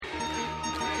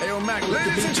Hey, yo, Mac, let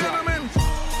Ladies the and beat drop. gentlemen,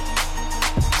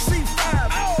 C5.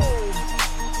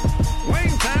 Oh,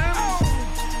 Wayne time. Oh,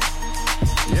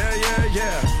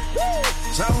 yeah.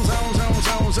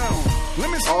 Zone. Let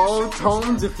me see. Oh,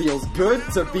 Tones, it feels good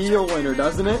to be a winner,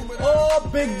 doesn't it? Oh,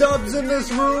 big dubs in this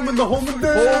room in the home of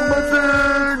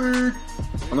the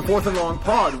On the fourth and long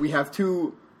pod, we have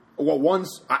two. Well,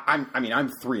 one's. I'm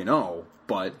 3-0,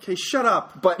 but Okay, shut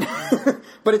up. but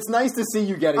it's nice to see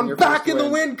you getting. I'm your back first in the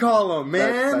win. win column,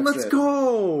 man. That's Let's it.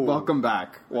 go. Welcome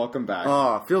back.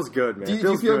 Oh, feels good, man. Do you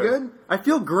Feels feel good? I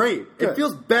feel great. Good. It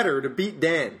feels better to beat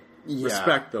Dan. Yeah.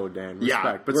 Respect, though, Dan. Respect.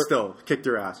 Yeah, But we're- still, kicked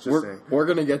your ass. Just saying. We're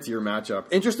gonna get to your matchup.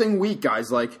 Interesting week,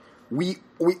 guys. Like we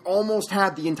almost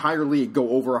had the entire league go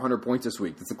over 100 points this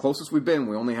week. It's the closest we've been.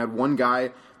 We only had one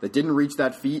guy that didn't reach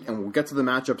that feat, and we'll get to the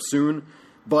matchup soon.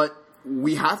 But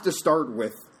we have to start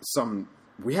with some.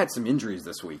 We had some injuries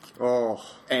this week. Oh.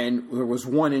 And there was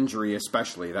one injury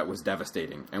especially that was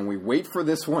devastating. And we wait for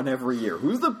this one every year.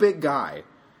 Who's the big guy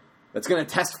that's going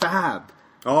to test Fab?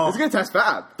 Oh. It's going to test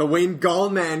Fab. The Wayne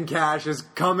Gallman cash is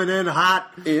coming in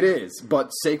hot. It is. But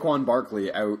Saquon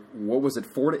Barkley out, what was it,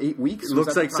 4 to 8 weeks? Was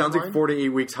Looks that like, the sounds like timeline? 4 to 8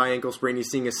 weeks high ankle sprain. He's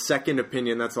seeing a second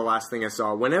opinion. That's the last thing I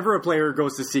saw. Whenever a player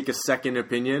goes to seek a second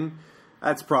opinion,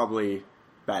 that's probably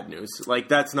bad news. Like,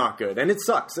 that's not good. And it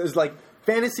sucks. It's like,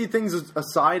 fantasy things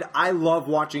aside, I love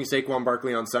watching Saquon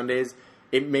Barkley on Sundays.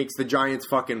 It makes the Giants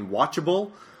fucking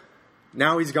watchable.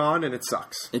 Now he's gone, and it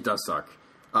sucks. It does suck.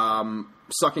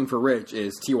 Sucking for Rich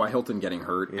is T.Y. Hilton getting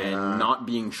hurt and not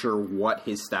being sure what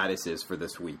his status is for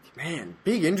this week. Man,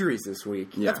 big injuries this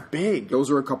week. Yeah. That's big. Those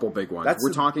are a couple big ones. That's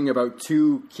We're a- talking about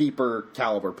two keeper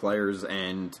caliber players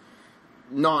and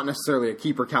not necessarily a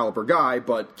keeper caliber guy,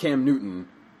 but Cam Newton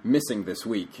missing this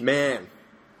week. Man,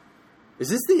 is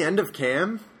this the end of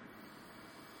Cam?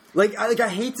 I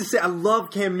hate to say, I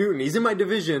love Cam Newton. He's in my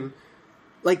division.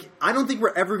 Like, I don't think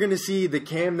we're ever going to see the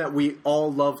Cam that we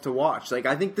all love to watch. Like,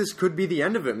 I think this could be the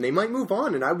end of him. They might move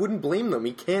on, and I wouldn't blame them.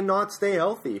 He cannot stay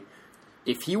healthy.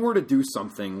 If he were to do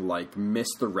something like miss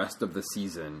the rest of the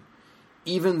season,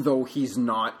 even though he's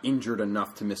not injured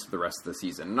enough to miss the rest of the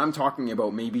season, and I'm talking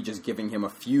about maybe just giving him a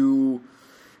few,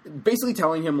 basically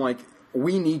telling him, like,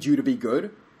 we need you to be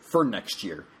good for next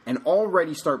year, and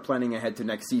already start planning ahead to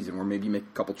next season, where maybe make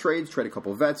a couple trades, trade a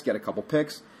couple vets, get a couple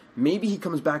picks. Maybe he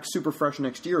comes back super fresh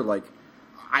next year. Like,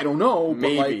 I don't know. But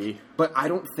Maybe. But I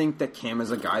don't think that Cam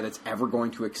is a guy that's ever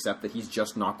going to accept that he's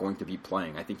just not going to be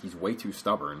playing. I think he's way too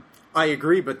stubborn. I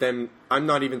agree, but then I'm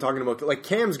not even talking about... Like,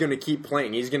 Cam's going to keep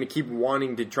playing. He's going to keep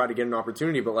wanting to try to get an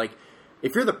opportunity, but, like,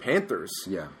 if you're the Panthers...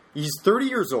 Yeah. He's 30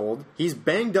 years old. He's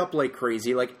banged up like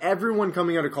crazy. Like, everyone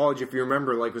coming out of college, if you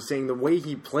remember, like, was saying the way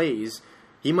he plays...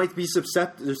 He might be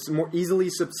more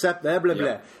easily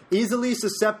easily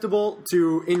susceptible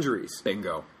to injuries.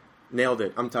 Bingo. Nailed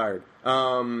it. I'm tired.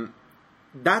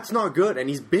 That's not good. And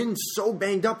he's been so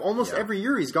banged up almost every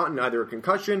year. He's gotten either a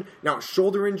concussion, now a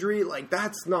shoulder injury. Like,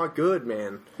 that's not good,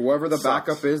 man. Whoever the Sucks.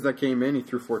 backup is that came in, he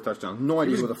threw 4 touchdowns. No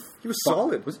idea who the He was fuck-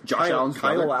 solid. Was it Josh Allen's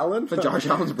Kyle brother? Allen? The Josh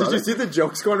Allen's brother? Did you see the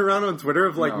jokes going around on Twitter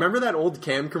of, like, No. remember that old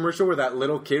Cam commercial where that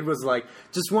little kid was like,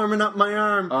 just warming up my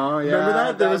arm? Oh, yeah, Remember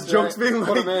that? There was that's jokes right. being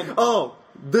Put like, him in. oh,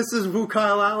 this is who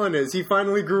Kyle Allen is. He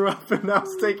finally grew up and now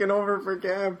he's taking over for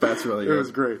Cam. That's really It good. was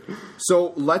great.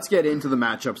 So let's get into the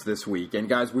matchups this week. And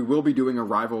guys, we will be doing we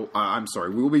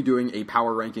will be doing a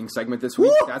power ranking segment this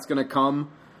week. Woo! That's going to come.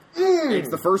 It's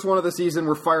the first one of the season.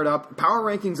 We're fired up. Power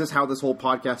rankings is how this whole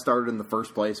podcast started in the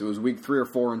first place. It was week 3 or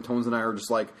 4, and Tones and I were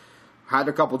just like, had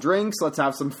a couple drinks, let's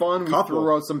have some fun. We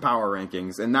threw out some power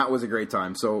rankings, and that was a great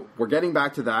time. So we're getting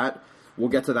back to that. We'll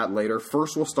get to that later.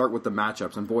 First, we'll start with the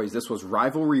matchups. And boys, this was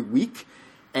rivalry week,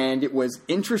 and it was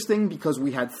interesting because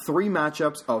we had 3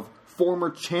 matchups of former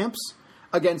champs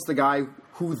against the guy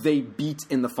who they beat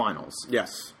in the finals.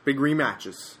 Yes. Big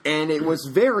rematches. And it was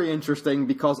very interesting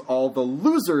because all the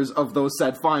losers of those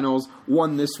said finals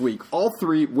won this week. All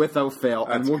 3 without fail.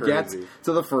 That's and we'll crazy. get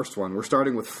to the first one. We're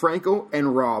starting with Franco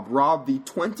and Rob. Rob, the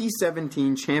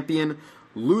 2017 champion,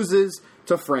 loses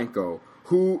to Franco,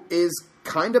 who is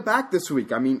kind of back this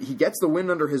week. I mean, he gets the win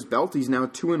under his belt. He's now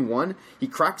 2-1. He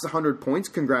cracks 100 points.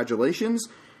 Congratulations.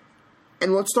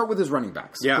 And let's start with his running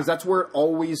backs. Yeah. Because that's where it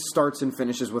always starts and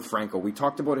finishes with Franco. We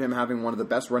talked about him having one of the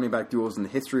best running back duos in the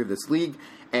history of this league,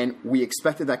 and we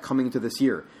expected that coming into this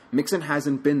year. Mixon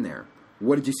hasn't been there.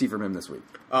 What did you see from him this week?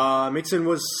 Mixon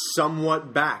was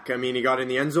somewhat back. I mean, he got in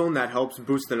the end zone. That helps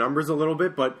boost the numbers a little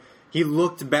bit, but he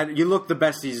looked better. He looked the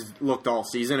best he's looked all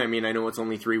season. I mean, I know it's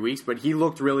only 3 weeks, but he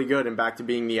looked really good and back to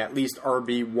being the at least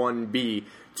RB1B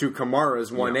to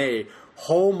Kamara's 1A.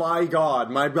 Oh my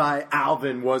God, my guy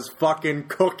Alvin was fucking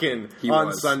cooking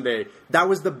on Sunday. That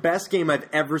was the best game I've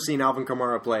ever seen Alvin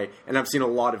Kamara play, and I've seen a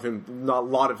lot of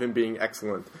him being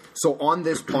excellent. So on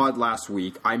this pod last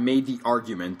week, I made the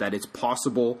argument that it's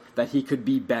possible that he could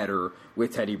be better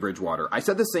with Teddy Bridgewater. I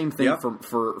said the same thing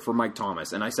for Mike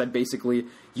Thomas, and I said basically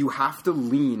you have to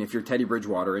lean, if you're Teddy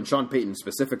Bridgewater, and Sean Payton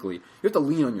specifically, you have to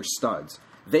lean on your studs.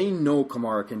 They know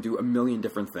Kamara can do a million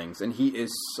different things, and he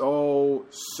is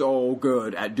so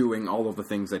good at doing all of the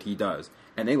things that he does.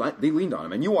 And they leaned on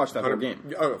him, and you watched that whole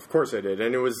game. Oh, of course I did,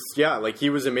 and it was he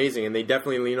was amazing, and they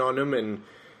definitely lean on him. And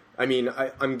I mean,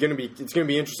 it's gonna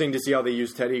be interesting to see how they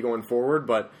use Teddy going forward.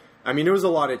 But I mean, there was a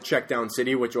lot of check down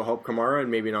city, which will help Kamara,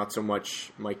 and maybe not so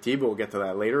much Mike T. But we'll get to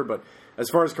that later. But as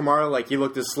far as Kamara, he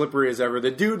looked as slippery as ever. The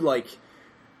dude,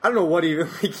 I don't know what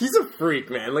he's a freak,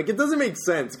 man. It doesn't make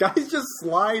sense. Guys just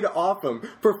slide off him.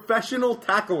 Professional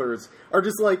tacklers are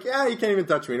just you can't even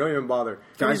touch me. Don't even bother.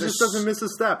 Guys just doesn't miss a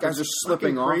step. Guys are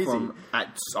slipping off him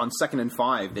on 2nd and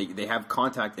 5. They have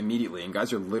contact immediately, and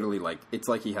guys are literally it's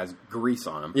like he has grease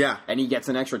on him. Yeah. And he gets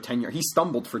an extra 10 yards. He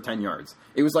stumbled for 10 yards.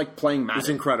 It was like playing Madden. It was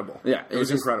incredible. Yeah. It was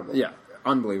incredible. Yeah.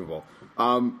 Unbelievable.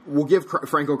 We'll give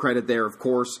Franco credit there, of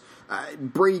course.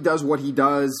 Brady does what he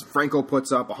does. Franco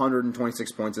puts up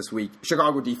 126 points this week.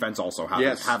 Chicago defense also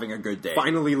having a good day.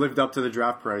 Finally lived up to the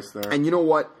draft price there. And you know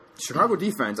what? Chicago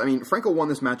defense, Franco won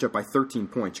this matchup by 13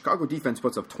 points. Chicago defense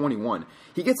puts up 21.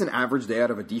 He gets an average day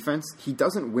out of a defense. He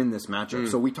doesn't win this matchup.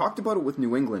 So we talked about it with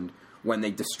New England when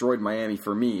they destroyed Miami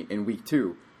for me in week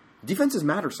 2. Defenses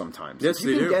matter sometimes. Yes, if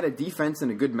you can get a defense in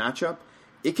a good matchup,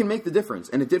 it can make the difference,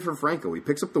 and it did for Franco. He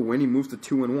picks up the win. He moves to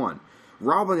 2-1.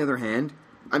 Rob, on the other hand,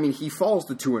 he falls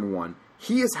to 2-1.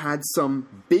 He has had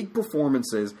some big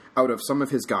performances out of some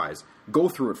of his guys. Go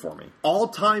through it for me.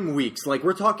 All-time weeks.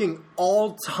 We're talking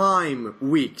all-time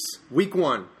weeks. Week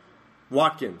 1,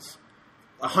 Watkins.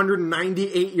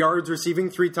 198 yards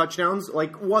receiving, 3 touchdowns.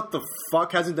 What the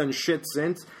fuck? Hasn't done shit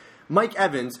since. Mike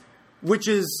Evans, which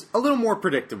is a little more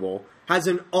predictable, has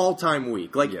an all-time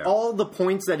week. All the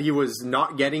points that he was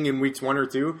not getting in weeks 1 or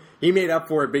 2, he made up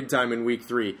for it big time in week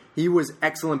 3. He was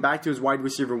excellent, back to his wide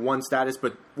receiver 1 status,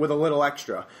 but with a little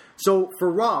extra. So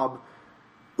for Rob,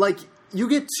 you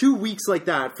get 2 weeks like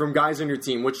that from guys on your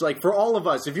team, which for all of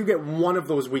us, if you get one of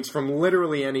those weeks from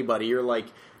literally anybody, you're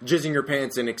jizzing your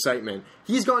pants in excitement.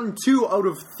 He's gotten 2 out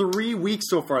of 3 weeks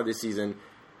so far this season.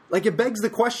 It begs the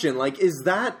question, is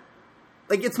that...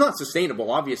 it's not sustainable,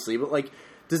 obviously, but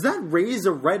does that raise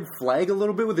a red flag a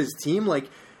little bit with his team?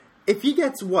 If he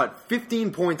gets,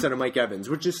 15 points out of Mike Evans,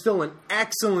 which is still an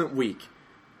excellent week,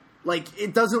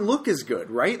 it doesn't look as good,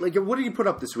 right? What did he put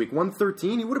up this week?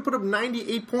 113? He would have put up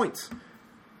 98 points.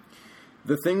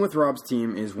 The thing with Rob's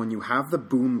team is when you have the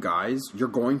boom guys, you're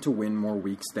going to win more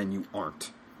weeks than you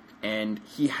aren't. And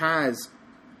he has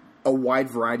a wide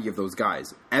variety of those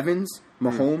guys. Evans,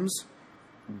 Mahomes...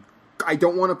 I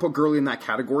don't want to put Gurley in that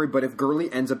category, but if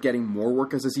Gurley ends up getting more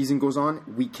work as the season goes on,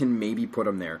 we can maybe put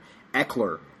him there.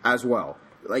 Eckler as well.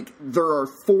 There are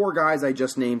 4 guys I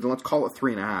just named, and let's call it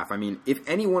 3.5. If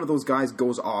any one of those guys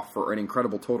goes off for an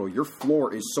incredible total, your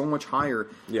floor is so much higher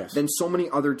than so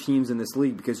many other teams in this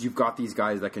league because you've got these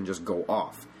guys that can just go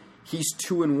off. He's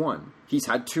 2-1. He's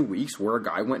had 2 weeks where a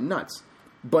guy went nuts.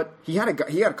 But he had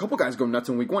a couple guys go nuts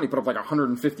in week 1. He put up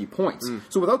 150 points.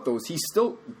 So without those, he's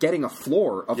still getting a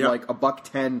floor of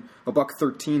 $110,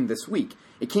 $113 this week.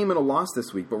 It came in a loss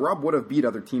this week, but Rob would have beat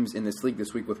other teams in this league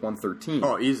this week with 113.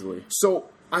 Oh, easily.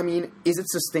 So, is it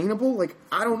sustainable?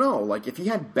 I don't know. If he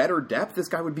had better depth, this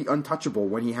guy would be untouchable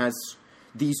when he has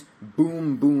these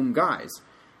boom guys.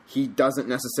 He doesn't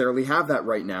necessarily have that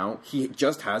right now. He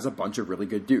just has a bunch of really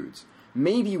good dudes.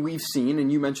 Maybe we've seen,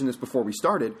 and you mentioned this before we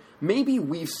started, maybe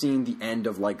we've seen the end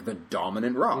of, the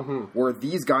dominant Rob, where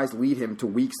these guys lead him to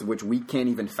weeks which we can't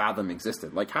even fathom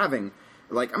existed.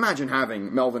 Imagine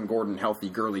having Melvin Gordon healthy,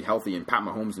 Gurley healthy, and Pat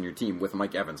Mahomes in your team with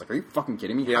Mike Evans. Are you fucking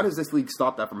kidding me? Yeah. How does this league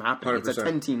stop that from happening? 100%. It's a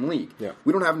 10-team league. Yeah.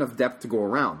 We don't have enough depth to go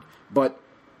around. But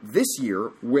this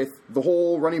year, with the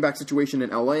whole running back situation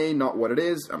in LA, not what it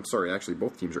is. I'm sorry, actually,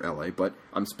 both teams are LA, but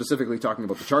I'm specifically talking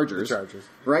about the Chargers. The Chargers.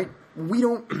 Right?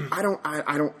 I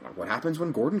don't, what happens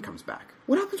when Gordon comes back?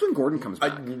 What happens when Gordon comes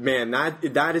back? Man,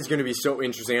 that is going to be so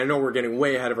interesting. I know we're getting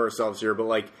way ahead of ourselves here,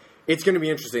 but it's going to be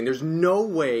interesting. There's no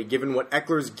way, given what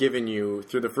Eckler's given you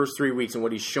through the first 3 weeks and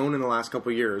what he's shown in the last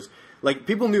couple of years,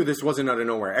 people knew this wasn't out of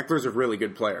nowhere. Eckler's a really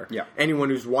good player. Yeah. Anyone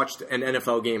who's watched an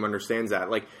NFL game understands that.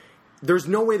 There's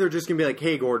no way they're just going to be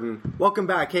hey, Gordon, welcome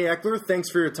back. Hey, Eckler, thanks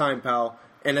for your time, pal.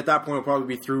 And at that point, it'll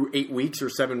probably be through 8 weeks or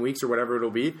 7 weeks or whatever it'll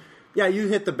be. Yeah, you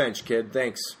hit the bench, kid.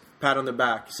 Thanks. pat on the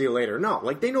back, see you later. No,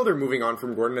 like, they know they're moving on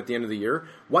from Gordon at the end of the year.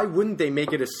 Why wouldn't they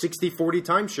make it a 60-40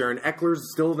 timeshare and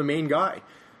Eckler's still the main guy?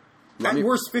 At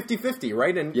worst, 50-50,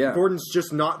 right? And Gordon's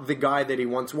just not the guy that he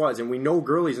once was. And we know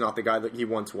Gurley's not the guy that he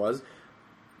once was.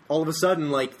 All of a sudden,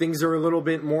 like, things are a little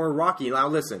bit more rocky. Now,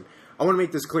 listen, I want to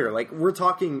make this clear. Like, we're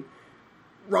talking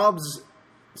Rob's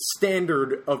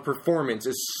standard of performance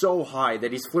is so high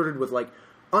that he's flirted with, like,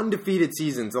 undefeated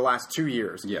seasons the last 2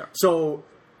 years. Yeah. So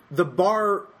the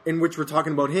bar in which we're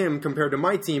talking about him compared to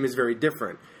my team is very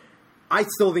different. I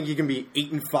still think he can be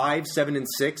 8-5,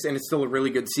 7-6, and it's still a really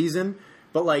good season.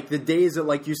 But, like, the days that,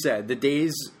 like you said, the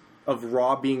days of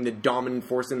Rob being the dominant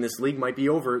force in this league might be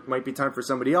over. It might be time for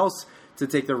somebody else to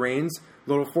take the reins. A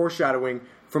little foreshadowing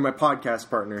from my podcast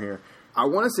partner here. I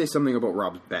want to say something about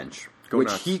Rob's bench,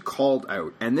 which he called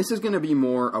out. And this is going to be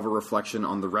more of a reflection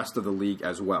on the rest of the league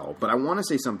as well. But I want to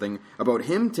say something about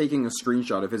him taking a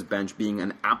screenshot of his bench being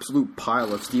an absolute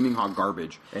pile of steaming hot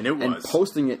garbage. And it was. And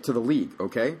posting it to the league,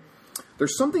 okay?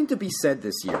 There's something to be said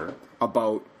this year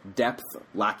about depth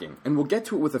lacking. And we'll get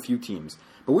to it with a few teams.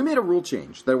 But we made a rule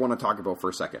change that I want to talk about for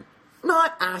a second.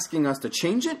 Not asking us to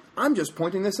change it. I'm just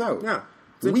pointing this out. Yeah.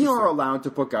 We are allowed to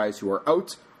put guys who are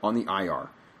out on the IR.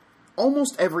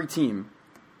 Almost every team,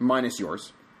 minus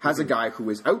yours, has a guy who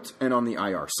is out and on the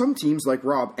IR. Some teams, like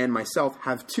Rob and myself,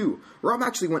 have two. Rob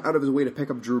actually went out of his way to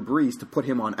pick up Drew Brees to put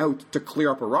him on out to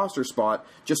clear up a roster spot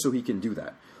just so he can do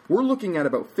that. We're looking at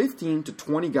about 15 to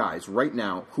 20 guys right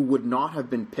now who would not have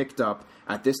been picked up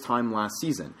at this time last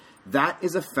season. That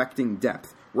is affecting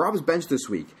depth. Rob's bench this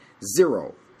week,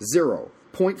 0, 0,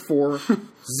 0.4,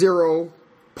 0,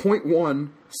 0.1,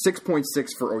 6.6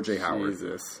 for O.J. Howard.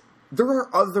 Jesus. There are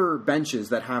other benches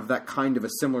that have that kind of a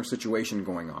similar situation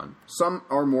going on. Some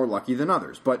are more lucky than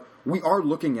others, but we are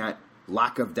looking at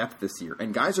lack of depth this year,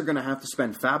 and guys are going to have to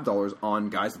spend fab dollars on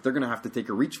guys that they're going to have to take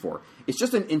a reach for. It's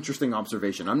just an interesting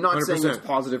observation. I'm not 100%. Saying it's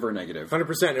positive or negative.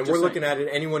 100%. And we're looking at it,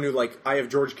 anyone who, like, I have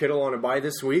George Kittle on a bye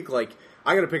this week, like,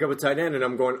 I got to pick up a tight end, and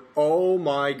I'm going, oh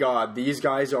my God, these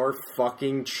guys are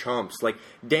fucking chumps. Like,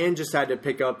 Dan just had to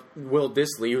pick up Will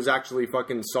Dissly, who's actually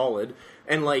fucking solid,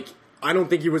 and, like, I don't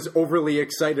think he was overly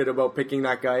excited about picking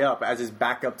that guy up as his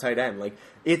backup tight end. Like,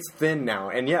 it's thin now.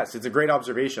 And yes, it's a great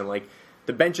observation. Like,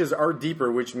 the benches are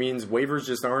deeper, which means waivers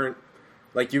just aren't,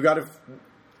 like, you got to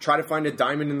try to find a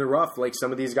diamond in the rough like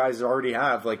some of these guys already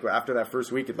have. Like, after that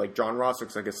first week, like, John Ross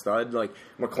looks like a stud. Like,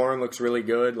 McLaurin looks really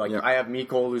good. Like, I have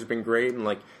Mecole, who's been great, and,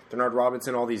 like, Denard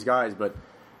Robinson, all these guys. But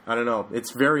I don't know.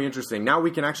 It's very interesting. Now we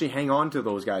can actually hang on to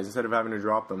those guys instead of having to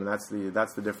drop them, and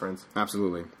that's the difference.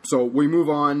 Absolutely. So we move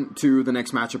on to the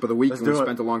next matchup of the week. We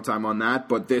spent a long time on that,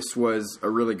 but this was a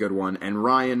really good one. And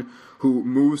Ryan, who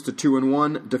moves to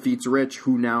 2-1, defeats Rich,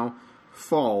 who now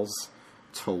falls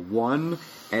to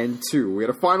 1-2. We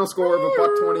had a final score of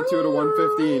 $122 to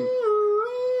 115.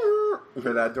 You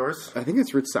hear that, Doris? I think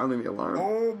it's Rich sounding the alarm.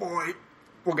 Oh boy.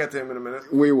 We'll get to him in a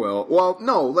minute. We will. Well,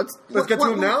 no, let's get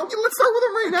to him now? Let's start with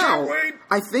him right now. Can't wait.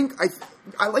 I think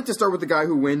I like to start with the guy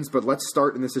who wins, but let's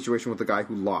start in this situation with the guy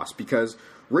who lost, because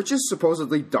Rich's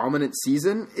supposedly dominant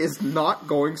season is not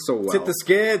going so well. Hit the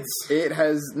skids. It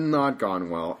has not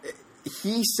gone well.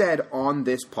 He said on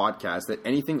this podcast that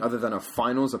anything other than a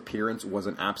finals appearance was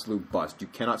an absolute bust. You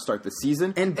cannot start the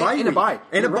season in a bye.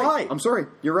 I'm sorry.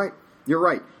 You're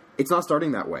right. It's not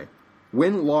starting that way.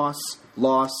 Win, loss,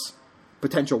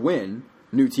 potential win,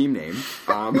 new team name.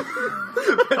 I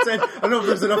don't know if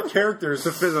there's enough characters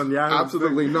to fit on the island.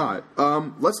 Absolutely not.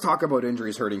 Let's talk about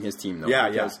injuries hurting his team, though.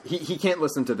 Yeah. He can't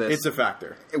listen to this. It's a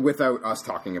factor. Without us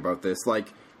talking about this.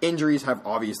 Like, injuries have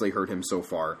obviously hurt him so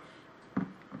far.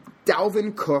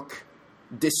 Dalvin Cook,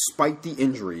 despite the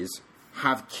injuries,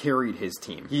 have carried his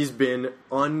team. He's been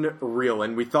unreal.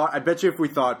 And I bet you if we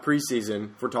thought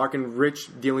preseason, if we're talking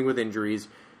Rich dealing with injuries,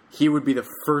 he would be the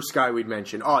first guy we'd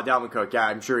mention. Oh, Dalvin Cook, yeah,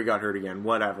 I'm sure he got hurt again,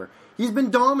 whatever. He's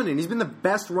been dominant. He's been the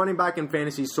best running back in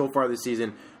fantasy so far this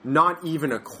season. Not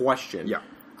even a question. Yeah.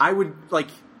 I would, I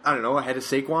don't know, ahead of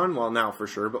Saquon? Well, now for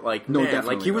sure, but,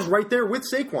 he was right there with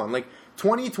Saquon.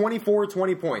 20, 24,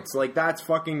 20 points. That's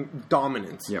fucking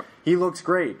dominance. Yep. He looks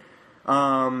great.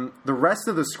 The rest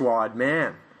of the squad,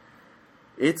 man,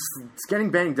 it's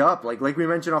getting banged up. Like we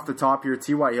mentioned off the top here,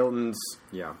 T.Y. Hilton's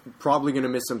probably going to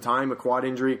miss some time. A quad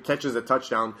injury, catches a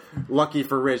touchdown. Lucky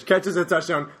for Rich, catches a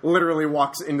touchdown, literally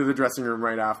walks into the dressing room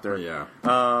right after. Yeah.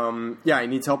 He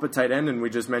needs help at tight end, and we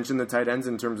just mentioned the tight ends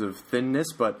in terms of thinness,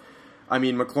 but, I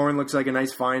mean, McLaurin looks like a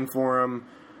nice find for him.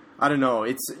 I don't know.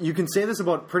 You can say this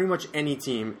about pretty much any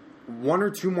team. One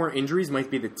or two more injuries might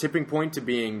be the tipping point to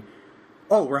being,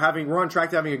 we're on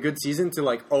track to having a good season,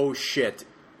 to oh shit,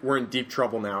 we're in deep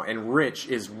trouble now, and Rich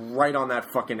is right on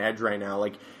that fucking edge right now.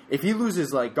 Like, if he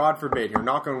loses, like, God forbid, here,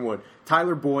 knock on wood,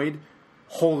 Tyler Boyd,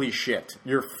 holy shit,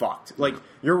 you're fucked. Like,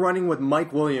 you're running with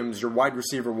Mike Williams, your wide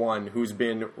receiver 1, who's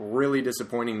been really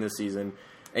disappointing this season,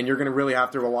 and you're going to really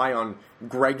have to rely on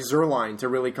Greg Zuerlein to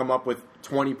really come up with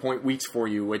 20-point weeks for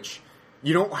you, which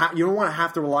you don't want to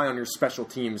have to rely on your special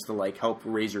teams to, like, help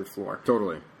raise your floor.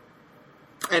 Totally.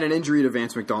 And an injury to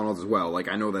Vance McDonald as well. Like,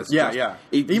 I know that's... Yeah.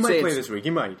 He might play this week.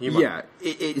 He might. Yeah.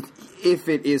 If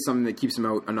it is something that keeps him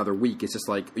out another week, it's just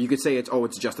like... You could say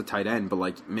it's just a tight end, but,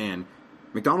 like, man...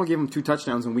 McDonald gave him 2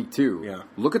 touchdowns in week 2. Yeah.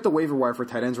 Look at the waiver wire for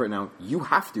tight ends right now. You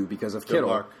have to because of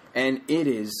Kittle. And it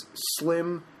is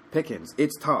slim pickings.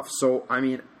 It's tough. So, I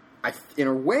mean... in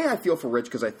a way, I feel for Rich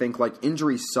because I think, like,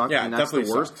 injuries suck and that's the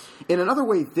worst. Sucks. In another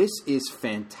way, this is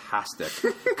fantastic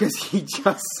because he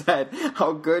just said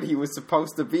how good he was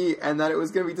supposed to be and that it was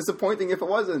going to be disappointing if it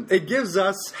wasn't. It gives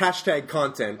us hashtag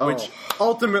content, which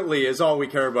ultimately is all we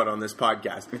care about on this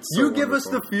podcast. You give us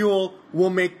the fuel, we'll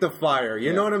make the fire.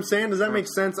 You know what I'm saying? Does that make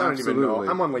sense? I don't even know.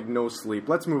 I'm on, like, no sleep.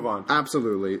 Let's move on.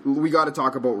 Absolutely. We got to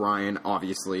talk about Ryan,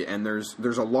 obviously, and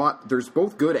there's a lot. There's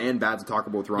both good and bad to talk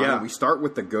about with Ryan. Yeah. We start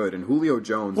with the good. And Julio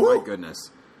Jones, my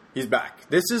goodness. He's back.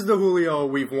 This is the Julio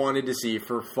we've wanted to see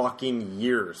for fucking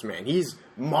years, man. He's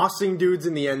mossing dudes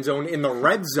in the end zone, in the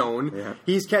red zone. Yeah.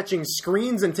 He's catching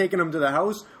screens and taking them to the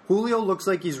house. Julio looks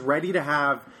like he's ready to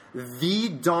have the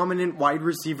dominant wide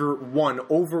receiver 1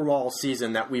 overall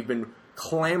season that we've been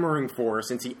clamoring for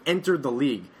since he entered the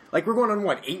league. Like, we're going on,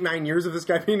 8-9 years of this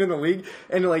guy being in the league?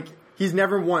 And, like, he's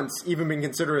never once even been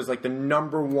considered as, like, the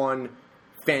number 1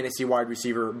 fantasy wide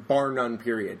receiver, bar none,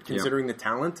 period. Considering the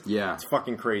talent, it's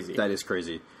fucking crazy. That is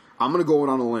crazy. I'm going to go out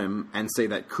on a limb and say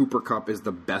that Cooper Kupp is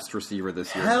the best receiver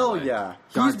this year. Hell yeah.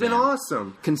 He's been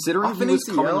awesome. Considering he was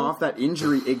coming off that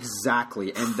injury,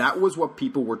 exactly. And that was what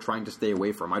people were trying to stay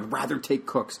away from. I'd rather take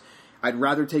Cooks. I'd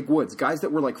rather take Woods. Guys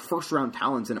that were like first-round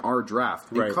talents in our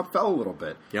draft. And Kupp fell a little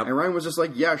bit. Yep. And Ryan was just like,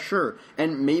 yeah, sure.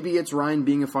 And maybe it's Ryan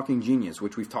being a fucking genius,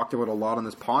 which we've talked about a lot on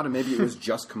this pod, and maybe it was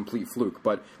just complete fluke.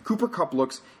 But Cooper Kupp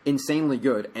looks insanely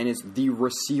good and is the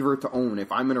receiver to own.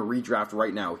 If I'm going to redraft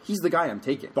right now, he's the guy I'm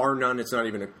taking. Bar none, it's not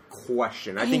even a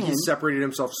question. I think he's separated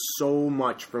himself so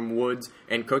much from Woods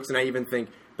and Cooks, and I even think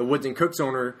the Woods and Cooks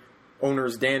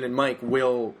owners, Dan and Mike,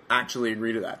 will actually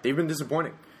agree to that. They've been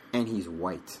disappointing. And he's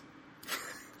white.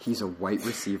 He's a white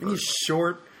receiver. And he's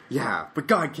short. Yeah. But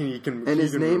God, he can And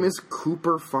his name is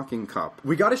Cooper fucking Kupp.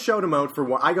 We got to shout him out for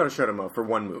one. I got to shout him out for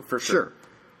one move, for sure.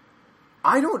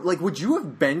 I don't, would you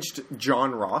have benched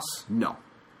John Ross? No.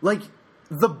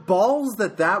 The balls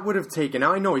that would have taken.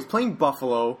 Now, I know he's playing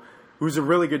Buffalo, who's a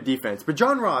really good defense. But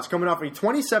John Ross, coming off a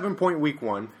 27-point week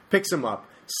 1, picks him up.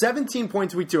 17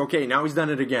 points week 2. Okay, now he's done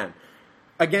it again.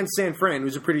 Against San Fran,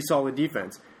 who's a pretty solid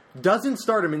defense. Doesn't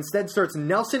start him. Instead starts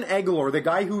Nelson Aguilar, the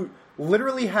guy who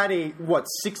literally had a,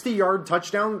 60-yard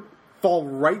touchdown fall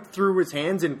right through his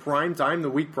hands in prime time the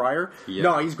week prior. Yeah.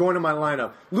 No, he's going to my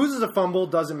lineup. Loses a fumble,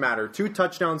 doesn't matter. 2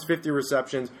 touchdowns, 50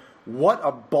 receptions. What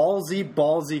a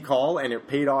ballsy call, and it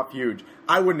paid off huge.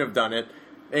 I wouldn't have done it.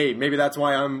 Hey, maybe that's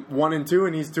why I'm 1-2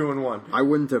 and he's 2-1. I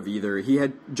wouldn't have either.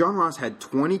 John Ross had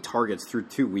 20 targets through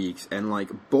 2 weeks, and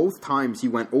both times he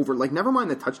went over. Never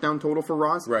mind the touchdown total for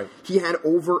Ross. Right. He had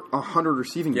over 100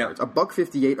 receiving yards.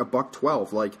 $158,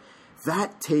 $112.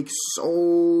 That takes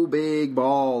so big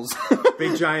balls.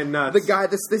 Big giant nuts. The guy.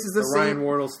 This is the same Ryan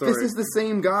Wardle story. This is the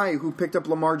same guy who picked up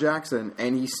Lamar Jackson,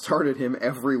 and he started him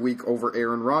every week over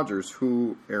Aaron Rodgers.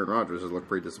 Who Aaron Rodgers has looked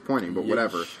pretty disappointing, but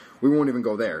whatever. We won't even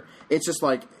go there. It's just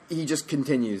he just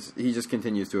continues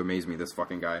to amaze me, this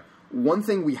fucking guy. One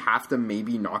thing we have to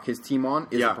maybe knock his team on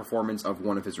is the performance of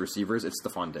one of his receivers. It's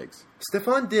Stephon Diggs.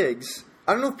 Stephon Diggs,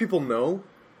 I don't know if people know,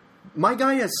 my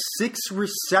guy has 6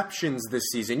 receptions this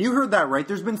season. You heard that right.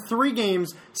 There's been 3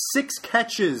 games, 6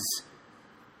 catches.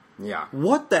 Yeah.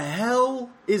 What the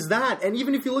hell is that? And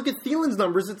even if you look at Thielen's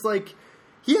numbers, it's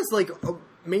he has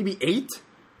maybe 8.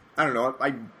 I don't know.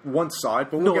 I once saw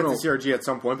it, but we'll get to CRG at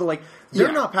some point. But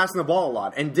they're not passing the ball a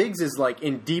lot, and Diggs is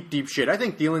in deep shit. I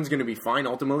think Thielen's going to be fine.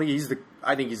 Ultimately,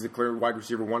 I think he's the clear wide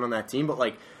receiver 1 on that team.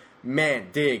 But man,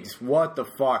 Diggs, what the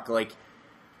fuck?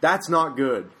 That's not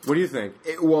good. What do you think?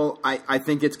 I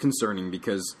think it's concerning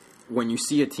because when you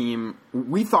see a team,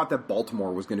 we thought that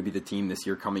Baltimore was going to be the team this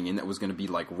year coming in that was going to be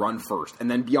run first,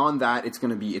 and then beyond that, it's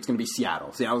going to be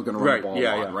Seattle. Seattle's going to run the ball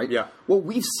a lot, right? Yeah. Well,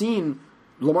 we've seen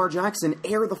Lamar Jackson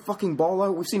air the fucking ball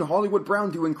out. We've seen Hollywood Brown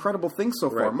do incredible things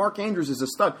so far. Right. Mark Andrews is a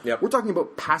stud. Yep. We're talking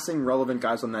about passing relevant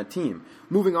guys on that team.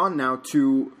 Moving on now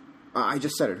to, I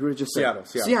just said it. Who did I just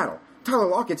say? Seattle. Tyler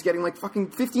Lockett's getting like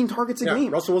fucking 15 targets a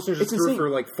game. Russell Wilson just It's threw insane. for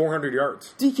like 400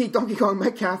 yards. DK Donkey Kong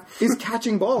Metcalf is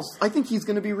catching balls. I think he's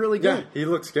going to be really good. Yeah, he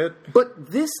looks good.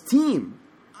 But this team,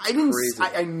 Crazy.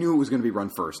 I knew it was going to be run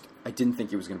first. I didn't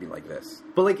think it was going to be like this.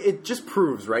 But, like, it just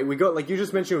proves, right? We go, like you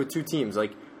just mentioned with two teams,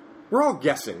 like, we're all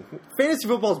guessing. Fantasy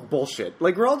football is bullshit.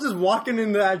 Like, we're all just walking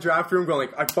into that draft room going,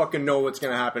 like, I fucking know what's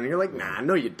going to happen. And you're like, nah,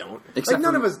 no, you don't. Like,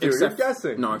 none of us do. You're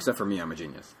guessing. No, except for me. I'm a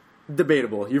genius.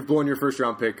 Debatable. You've blown your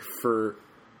first-round pick for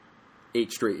 8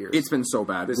 straight years. It's been so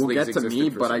bad. This We'll league's get to me,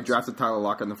 existed for but I since. drafted Tyler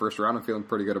Lockett in the first round. I'm feeling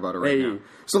pretty good about it right Hey. now.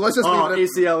 So let's just leave it at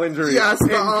ACL injury. Yes,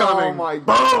 incoming. oh my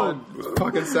god.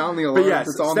 Fucking sound the alarm. But yes,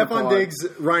 It's on the Stephon pod. Diggs,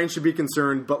 Ryan should be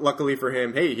concerned, but luckily for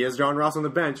him, hey, he has John Ross on the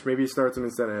bench. Maybe he starts him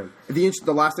instead of him.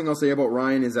 The last thing I'll say about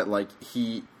Ryan is that like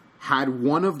he had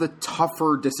one of the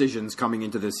tougher decisions coming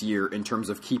into this year in terms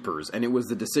of keepers, and it was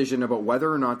the decision about whether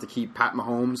or not to keep Pat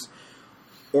Mahomes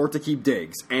or to keep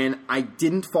Diggs. And I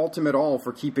didn't fault him at all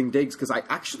for keeping Diggs because I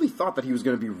actually thought that he was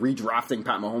going to be redrafting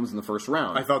Pat Mahomes in the first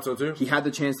round. I thought so too. He had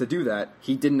the chance to do that.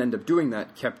 He didn't end up doing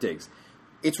that, kept Diggs.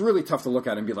 It's really tough to look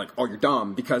at and be like, oh, you're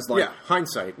dumb, because like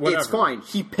hindsight. Whatever. it's fine.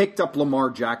 He picked up Lamar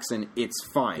Jackson. It's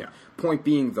fine. Yeah. Point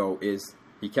being, though, is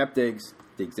he kept Diggs.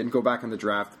 Diggs didn't go back in the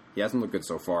draft. He hasn't looked good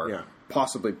so far. Yeah.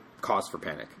 Possibly cause for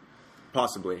panic.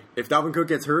 Possibly. If Dalvin Cook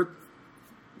gets hurt,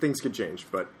 things could change,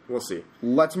 but we'll see.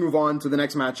 Let's move on to the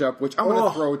next matchup, which I'm going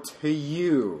to throw to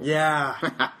you. Yeah.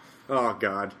 Oh,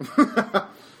 God.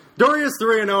 Doria's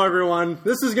 3-0, everyone.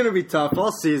 This is going to be tough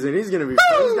all season. He's going to be...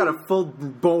 He's got a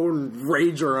full-blown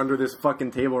rager under this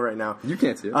fucking table right now. You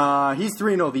can't see it. He's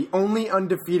 3-0, the only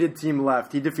undefeated team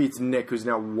left. He defeats Nick, who's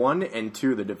now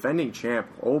 1-2, the defending champ.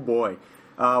 Oh, boy.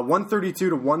 132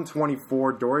 to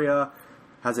 124. Doria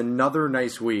has another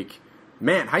nice week.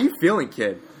 Man, how you feeling,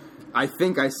 kid? I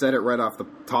think I said it right off the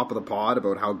top of the pod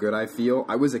about how good I feel.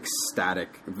 I was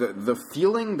ecstatic. The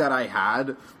feeling that I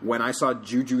had when I saw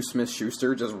Juju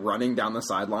Smith-Schuster just running down the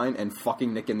sideline and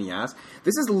fucking Nick in the ass.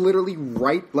 This is literally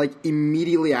right, like,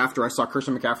 immediately after I saw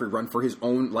Christian McCaffrey run for his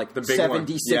own, like, the big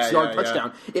 76-yard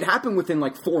touchdown. It happened within,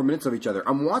 like, 4 minutes of each other.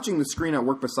 I'm watching the screen at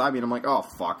work beside me, and I'm like, oh,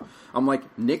 fuck. I'm like,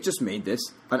 Nick just made this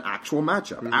an actual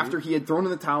matchup after he had thrown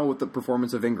in the towel with the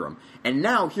performance of Ingram. And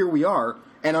now, here we are,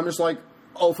 and I'm just like,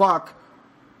 oh fuck!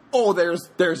 Oh, there's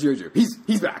Juju.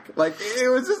 He's back. Like, it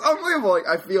was just unbelievable. Like,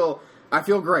 I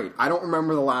feel great. I don't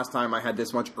remember the last time I had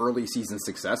this much early season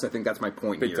success. I think that's my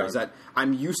point Big here. time. Is that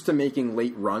I'm used to making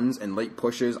late runs and late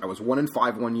pushes. I was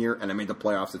 1-5 one year, and I made the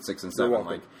playoffs at 6-7. welcome.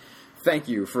 Like, thank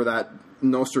you for that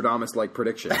Nostradamus-like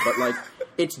prediction. But like,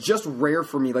 it's just rare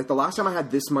for me. Like, the last time I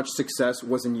had this much success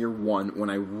was in year 1 when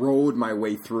I rode my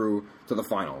way through to the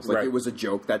finals. Like, Right. It was a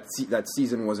joke. That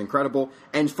season was incredible.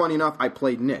 And funny enough, I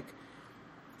played Nick.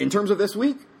 In terms of this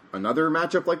week, another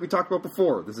matchup like we talked about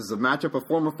before. This is a matchup of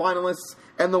former finalists,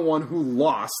 and the one who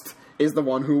lost is the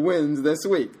one who wins this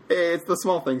week. It's the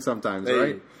small things sometimes, Hey.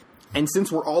 right? And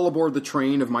since we're all aboard the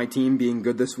train of my team being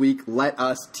good this week, let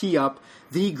us tee up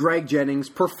the Greg Jennings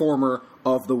Performer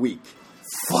of the Week.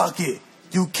 Fuck it.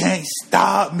 You can't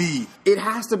stop me. It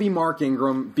has to be Mark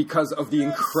Ingram because of the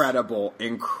incredible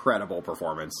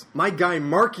performance. My guy,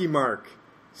 Marky Mark.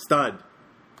 Stud.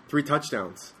 3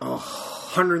 touchdowns.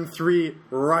 103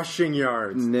 rushing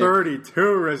yards. Nick. 32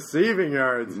 receiving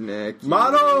yards. Nick.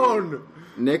 Maroon!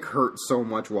 Nick hurt so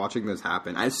much watching this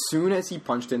happen. As soon as he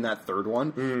punched in that third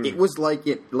one, it was like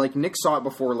Nick saw it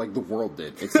before like the world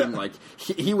did. It seemed like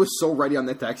he was so ready on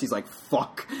the text. He's like,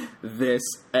 fuck this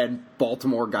and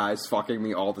Baltimore guys fucking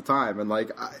me all the time. And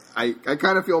like I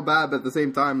kind of feel bad, but at the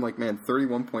same time, like, man,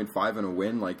 31.5 in a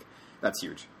win, like, that's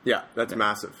huge. Yeah, that's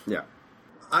massive. Yeah.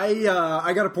 I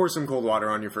got to pour some cold water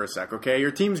on you for a sec, okay?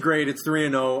 Your team's great. It's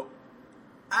 3-0.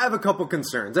 I have a couple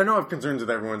concerns. I know I have concerns with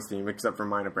everyone's team, except for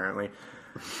mine, apparently.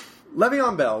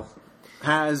 Le'Veon Bell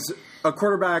has a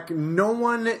quarterback no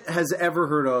one has ever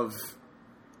heard of.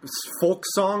 Folk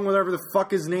song, whatever the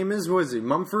fuck his name is. What is he?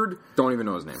 Mumford? Don't even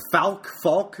know his name. Falk?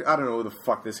 I don't know who the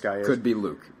fuck this guy is. Could be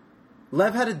Luke.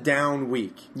 Lev had a down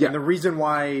week. Yeah. And the reason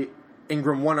why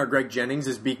Ingram won our Greg Jennings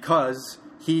is because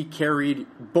he carried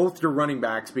both your running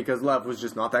backs because Lev was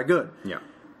just not that good. Yeah.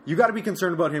 You got to be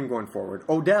concerned about him going forward.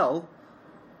 Odell,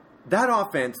 that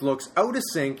offense looks out of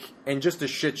sync and just a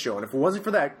shit show. And if it wasn't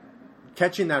for that,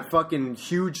 catching that fucking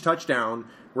huge touchdown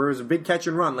where it was a big catch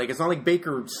and run, like, it's not like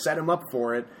Baker set him up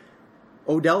for it.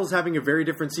 Odell's having a very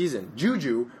different season.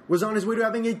 Juju was on his way to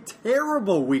having a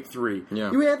terrible week 3.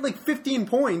 Yeah. You had like 15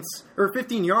 points or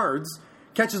 15 yards,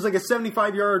 catches like a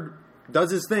 75-yard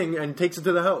does his thing and takes it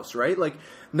to the house, right? Like,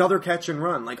 another catch and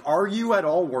run. Like, are you at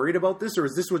all worried about this, or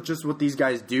is this just what these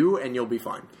guys do and you'll be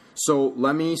fine? So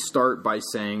let me start by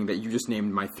saying that you just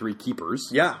named my 3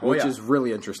 keepers, which is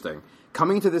really interesting.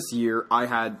 Coming into this year, I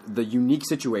had the unique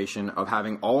situation of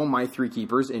having all my 3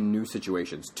 keepers in new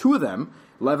situations. 2 of them,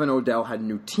 Lev and Odell, had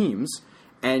new teams,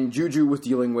 and Juju was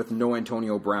dealing with no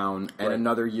Antonio Brown and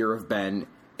another year of Ben,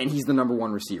 and he's the number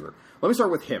 1 receiver. Let me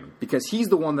start with him, because he's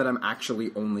the one that I'm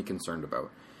actually only concerned about.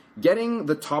 Getting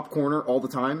the top corner all the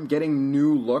time, getting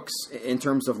new looks in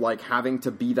terms of like having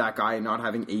to be that guy and not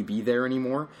having AB there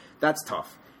anymore, that's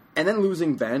tough. And then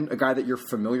losing Ben, a guy that you're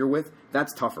familiar with,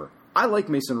 that's tougher. I like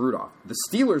Mason Rudolph. The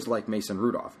Steelers like Mason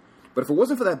Rudolph. But if it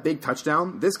wasn't for that big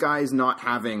touchdown, this guy is not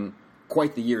having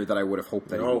quite the year that I would have hoped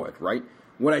that he would, right?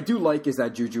 What I do like is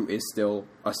that Juju is still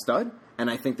a stud, and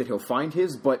I think that he'll find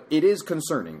his, but it is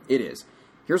concerning. It is.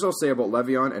 Here's what I'll say about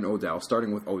Le'Veon and Odell,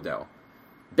 starting with Odell.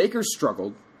 Baker's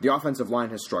struggled. The offensive line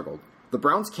has struggled. The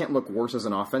Browns can't look worse as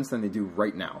an offense than they do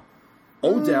right now.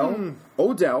 Odell,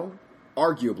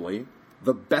 arguably,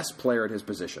 the best player at his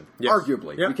position. Yes.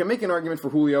 Arguably. Yep. We can make an argument for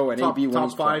Julio and AB when top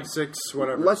he's 5, playing. 6,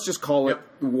 whatever. Let's just call it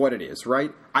what it is,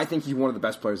 right? I think he's one of the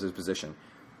best players at his position.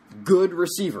 Good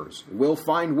receivers will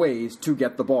find ways to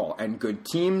get the ball, and good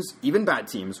teams, even bad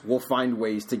teams, will find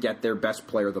ways to get their best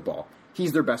player the ball.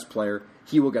 He's their best player.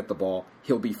 He will get the ball.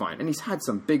 He'll be fine. And he's had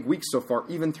some big weeks so far,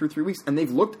 even through 3 weeks, and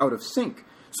they've looked out of sync.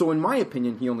 So in my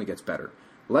opinion, he only gets better.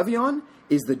 Le'Veon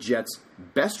is the Jets'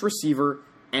 best receiver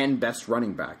and best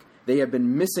running back. They have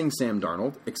been missing Sam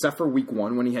Darnold, except for week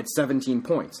 1 when he had 17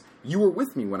 points. You were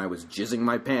with me when I was jizzing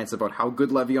my pants about how good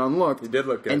Le'Veon looked. He did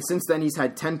look good. And since then, he's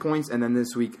had 10 points, and then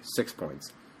this week, 6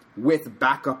 points. With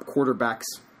backup quarterbacks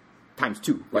times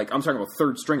 2. Like, I'm talking about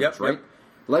third stringers, right? Yep.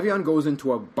 Le'Veon goes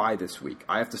into a bye this week.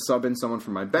 I have to sub in someone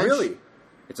from my bench. Really?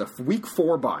 It's a week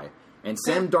 4 bye. And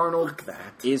Sam Darnold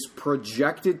is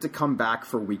projected to come back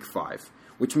for week 5,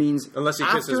 which means... Unless he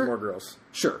kisses more girls.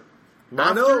 Sure.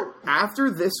 No.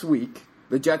 After this week,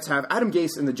 the Jets have... Adam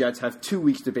Gase and the Jets have 2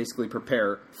 weeks to basically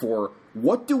prepare for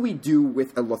what do we do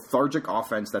with a lethargic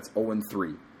offense that's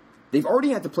 0-3. They've already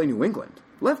had to play New England.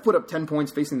 Lev put up 10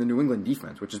 points facing the New England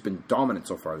defense, which has been dominant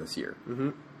so far this year.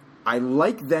 Mm-hmm. I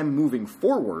like them moving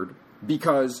forward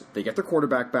because they get their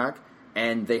quarterback back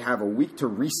and they have a week to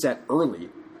reset early.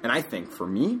 And I think, for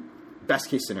me, best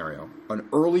case scenario, an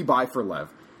early bye for Lev.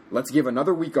 Let's give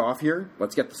another week off here.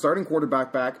 Let's get the starting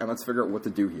quarterback back, and let's figure out what to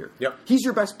do here. Yep. He's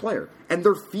your best player, and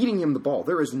they're feeding him the ball.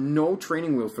 There is no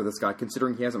training wheels for this guy,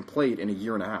 considering he hasn't played in a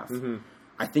year and a half. Mm-hmm.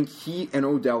 I think he and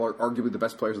Odell are arguably the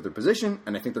best players at their position,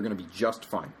 and I think they're going to be just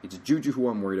fine. It's Juju who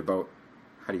I'm worried about.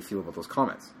 How do you feel about those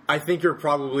comments? I think you're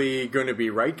probably going to be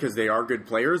right because they are good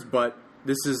players, but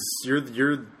this is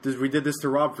we did this to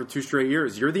Rob for 2 straight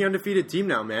years. You're the undefeated team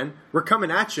now, man. We're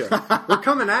coming at you. We're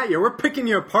coming at you. We're picking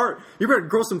you apart. You better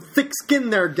grow some thick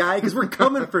skin there, guy, because we're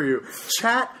coming for you.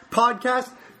 Chat,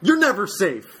 podcast, you're never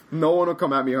safe. No one will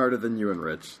come at me harder than you and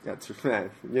Rich. That's right.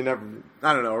 You never.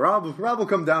 I don't know. Rob will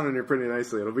come down on you pretty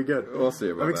nicely. It'll be good. We'll see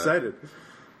about that. I'm excited.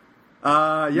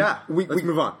 Let's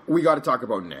move on. We got to talk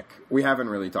about Nick. We haven't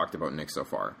really talked about Nick so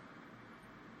far.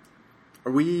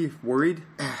 Are we worried?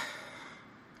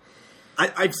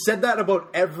 I've said that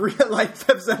about I've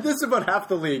said this about half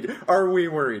the league. Are we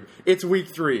worried? It's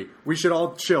week 3. We should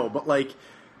all chill. But,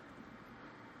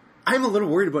 I'm a little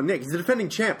worried about Nick. He's the defending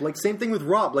champ. Same thing with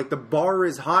Rob. The bar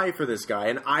is high for this guy.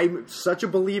 And I'm such a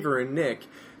believer in Nick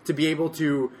to be able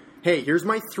to, hey, here's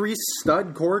my 3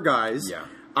 stud core guys. Yeah.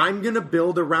 I'm going to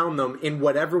build around them in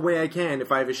whatever way I can.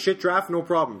 If I have a shit draft, no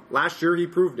problem. Last year, he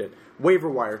proved it. Waiver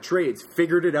wire, trades,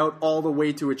 figured it out all the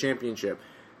way to a championship.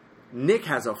 Nick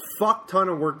has a fuck ton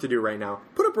of work to do right now.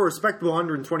 Put up a respectable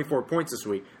 124 points this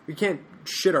week. We can't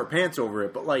shit our pants over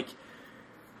it, but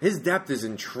his depth is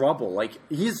in trouble.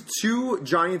 He has 2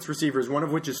 Giants receivers, one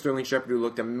of which is Sterling Shepard, who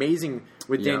looked amazing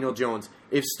with Daniel Jones.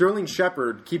 If Sterling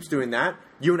Shepard keeps doing that,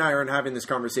 you and I aren't having this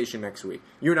conversation next week.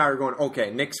 You and I are going, okay,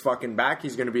 Nick's fucking back.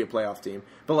 He's going to be a playoff team.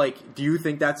 But, do you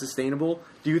think that's sustainable?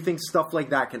 Do you think stuff like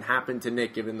that can happen to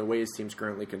Nick given the way his team's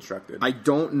currently constructed? I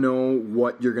don't know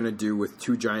what you're going to do with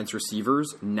 2 Giants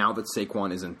receivers now that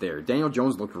Saquon isn't there. Daniel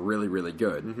Jones looked really, really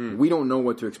good. Mm-hmm. We don't know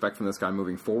what to expect from this guy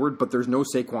moving forward, but there's no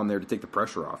Saquon there to take the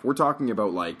pressure off. We're talking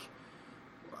about,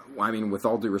 with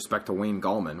all due respect to Wayne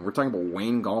Gallman, we're talking about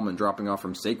Wayne Gallman dropping off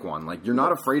from Saquon. You're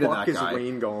not afraid of that guy. Fuck is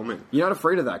Wayne Gallman? You're not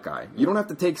afraid of that guy. You don't have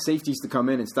to take safeties to come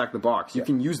in and stack the box. You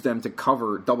can use them to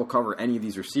double cover any of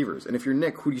these receivers. And if you're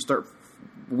Nick, who do you start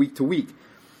week to week?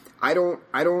 I don't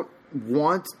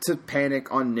want to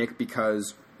panic on Nick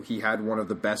because he had one of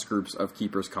the best groups of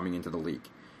keepers coming into the league.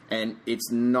 And it's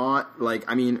not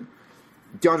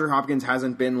DeAndre Hopkins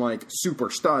hasn't been like super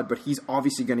stud, but he's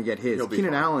obviously going to get his.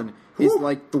 Keenan fine. Allen is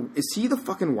like is he the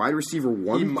fucking wide receiver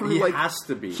one? He like, has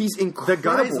to be. He's incredible.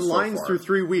 The guy's so lines far. through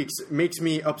 3 weeks makes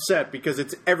me upset because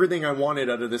it's everything I wanted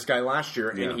out of this guy last year,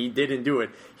 and he didn't do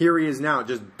it. Here he is now,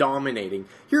 just dominating.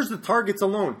 Here's the targets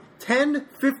alone. 10,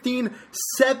 15,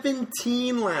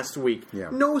 17 last week. Yeah.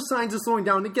 No signs of slowing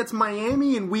down. It gets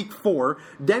Miami in week 4,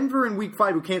 Denver in week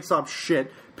 5, who can't stop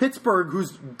shit, Pittsburgh,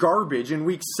 who's garbage in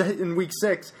week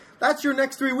 6. That's your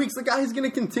next 3 weeks. The guy's going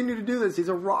to continue to do this. He's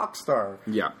a rock star.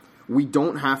 Yeah. We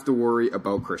don't have to worry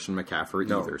about Christian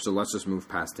McCaffrey either, so let's just move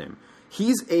past him.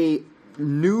 He's a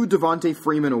new Devontae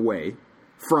Freeman away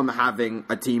from having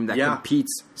a team that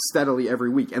competes steadily every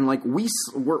week. And like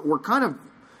we're kind of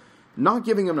not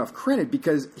giving him enough credit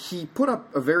because he put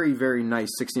up a very, very nice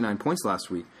 69 points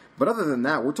last week. But other than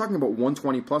that, we're talking about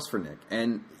 120 plus for Nick.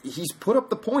 And he's put up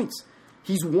the points.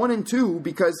 He's 1-2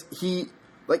 because he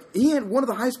had one of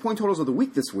the highest point totals of the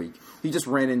week this week. He just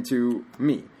ran into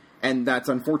me. And that's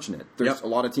unfortunate. There's a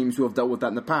lot of teams who have dealt with that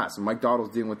in the past. And Mike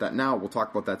Dottle's dealing with that now. We'll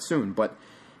talk about that soon. But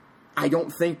I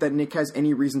don't think that Nick has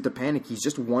any reason to panic. He's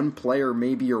just one player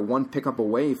maybe or one pickup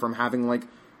away from having like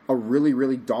a really,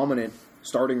 really dominant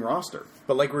starting roster.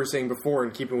 But like we were saying before,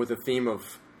 in keeping with the theme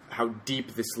of how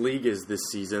deep this league is this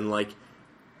season, like,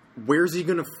 where's he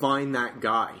going to find that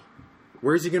guy?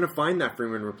 Where's he going to find that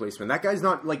Freeman replacement? That guy's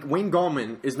not, like, Wayne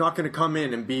Gallman is not going to come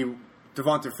in and be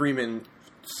Devonta Freeman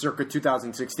circa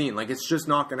 2016. Like, it's just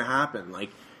not going to happen.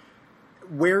 Like,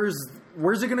 where's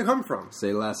it going to come from?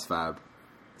 Say less, Fab.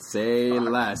 Say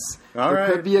less. All there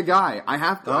right. could be a guy. I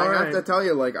have to tell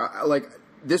you, like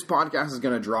this podcast is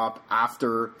going to drop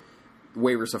after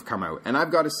waivers have come out, and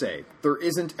I've got to say there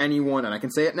isn't anyone, and I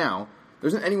can say it now. There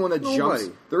isn't anyone that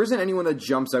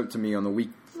jumps out to me on the week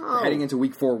heading into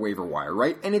week 4 waiver wire,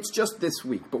 right? And it's just this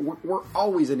week, but we're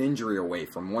always an injury away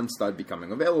from one stud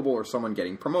becoming available or someone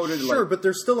getting promoted. Sure, but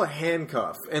there's still a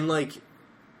handcuff, and like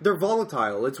they're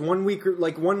volatile. It's 1 week,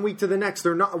 like 1 week to the next.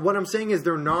 They're not. What I'm saying is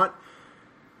they're not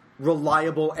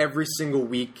reliable every single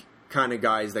week kind of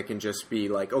guys that can just be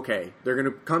like, okay, they're going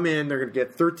to come in, they're going to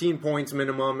get 13 points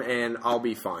minimum, and I'll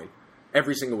be fine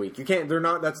every single week. You can't. They're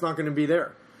not. That's not going to be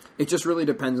there. It just really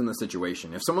depends on the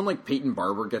situation. If someone like Peyton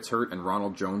Barber gets hurt and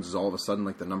Ronald Jones is all of a sudden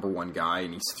like the number one guy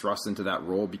and he's thrust into that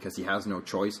role because he has no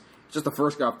choice, it's just the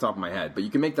first guy off the top of my head. But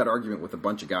you can make that argument with a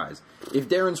bunch of guys. If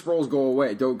Darren Sproles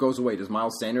goes away, does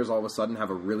Miles Sanders all of a sudden have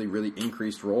a really, really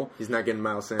increased role? He's not getting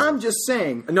Miles Sanders. I'm just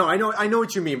saying. No, I know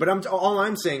what you mean, but all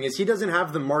I'm saying is he doesn't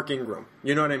have the Mark Ingram.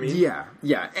 You know what I mean? Yeah.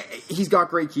 He's got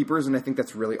great keepers, and I think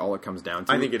that's really all it comes down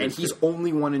to. I think it is. And he's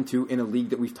only 1-2 in a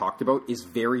league that we've talked about is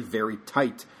very, very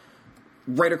tight.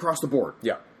 Right across the board.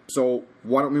 Yeah. So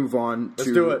why don't we move on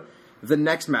to the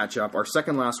next matchup, our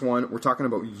second last one. We're talking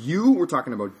about you. We're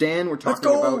talking about Dan. We're talking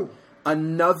about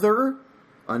another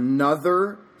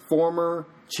former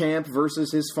champ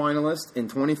versus his finalist in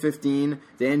 2015.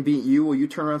 Dan beat you. Well, you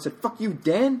turn around and said, "Fuck you,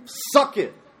 Dan. Suck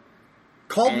it."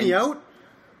 Called me out.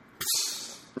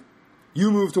 You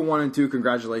moved to 1-2.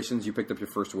 Congratulations. You picked up your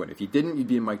first win. If you didn't, you'd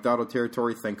be in Mike Dotto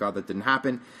territory. Thank God that didn't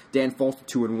happen. Dan falls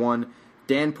to 2-1.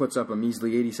 Dan puts up a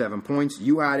measly 87 points.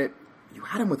 You had it. You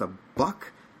had him with a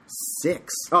 $1.06.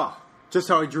 Oh, just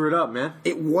how I drew it up, man.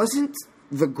 It wasn't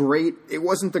the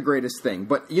greatest thing,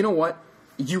 but you know what?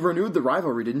 You renewed the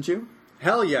rivalry, didn't you?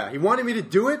 Hell yeah. He wanted me to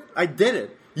do it. I did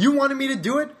it. You wanted me to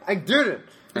do it. I did it.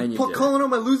 And you did calling out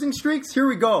my losing streaks? Here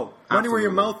we go. Money where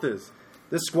your Absolutely. mouth is.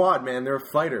 This squad, man, they're a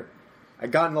fighter. I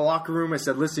got in the locker room. I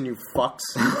said, listen, you fucks.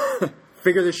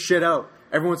 Figure this shit out.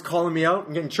 Everyone's calling me out.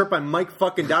 I'm getting chirped by Mike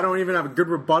fucking Dad. I don't even have a good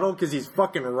rebuttal because he's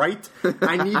fucking right.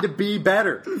 I need to be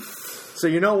better. So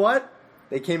you know what?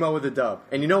 They came out with a dub.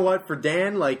 And you know what? For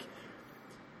Dan, like,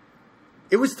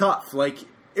 it was tough. Like,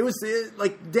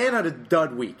 Dan had a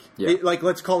dud week. Yeah.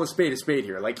 Let's call a spade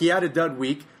here. Like, he had a dud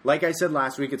week. Like I said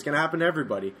last week, it's going to happen to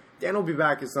everybody. Dan will be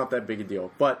back. It's not that big a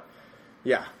deal. But,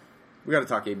 yeah, we got to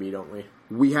talk AB, don't we?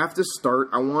 We have to start.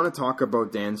 I want to talk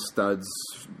about Dan's studs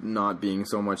not being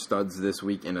so much studs this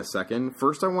week in a second.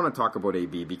 First, I want to talk about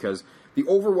AB because the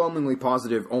overwhelmingly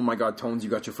positive, oh my God, Tones, you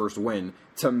got your first win,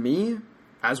 to me,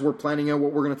 as we're planning out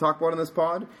what we're going to talk about in this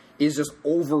pod, is just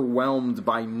overwhelmed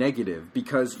by negative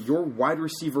because your wide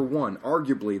receiver one,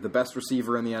 arguably the best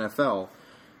receiver in the NFL,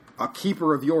 a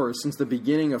keeper of yours since the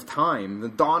beginning of time, the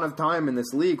dawn of time in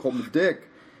this league, holding the dick,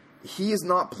 he is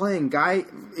not playing. Guy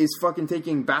is fucking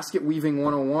taking basket weaving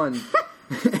 101.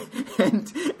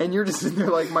 and you're just sitting there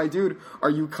like, my dude,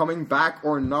 are you coming back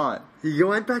or not? You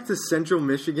went back to Central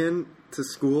Michigan to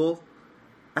school.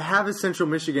 I have a Central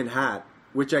Michigan hat,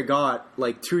 which I got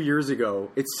like 2 years ago.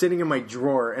 It's sitting in my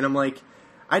drawer, and I'm like,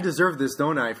 I deserve this,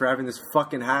 don't I, for having this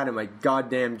fucking hat in my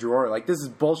goddamn drawer. Like, this is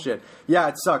bullshit. Yeah,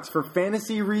 it sucks. For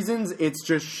fantasy reasons, it's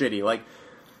just shitty.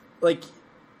 Like,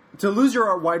 to lose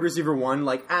your wide receiver 1,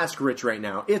 like, ask Rich right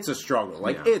now. It's a struggle.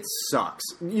 Like, it sucks.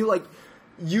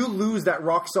 You lose that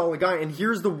rock-solid guy, and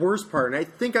here's the worst part, and I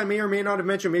think I may or may not have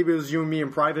mentioned, maybe it was you and me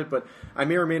in private, but I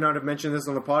may or may not have mentioned this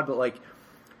on the pod, but, like,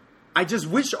 I just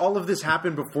wish all of this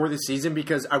happened before the season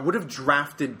because I would have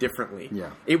drafted differently. Yeah.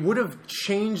 It would have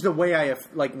changed the way I have,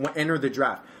 entered the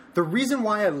draft. The reason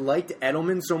why I liked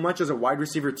Edelman so much as a wide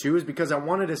receiver, too, is because I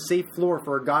wanted a safe floor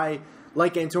for a guy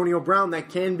like Antonio Brown that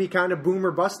can be kind of boom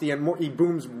or busty, and he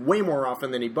booms way more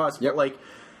often than he busts. Yep. But,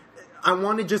 I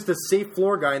wanted just a safe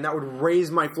floor guy, and that would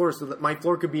raise my floor so that my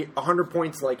floor could be 100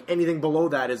 points. Like, anything below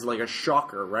that is like a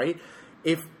shocker, right?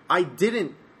 If I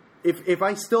didn't, if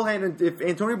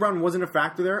Antonio Brown wasn't a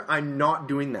factor there, I'm not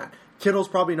doing that. Kittle's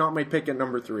probably not my pick at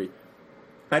number 3.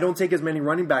 I don't take as many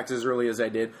running backs as early as I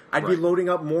did. I'd be loading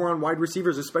up more on wide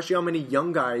receivers, especially how many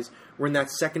young guys were in that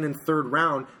second and third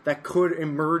round that could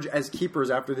emerge as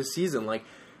keepers after the season. Like,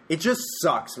 it just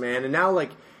sucks, man. And now,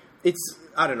 it's,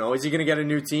 I don't know, is he going to get a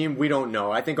new team? We don't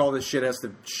know. I think all this shit has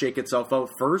to shake itself out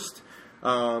first.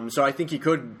 So I think he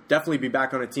could definitely be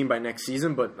back on a team by next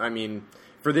season. But, I mean,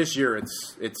 for this year,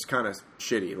 it's kind of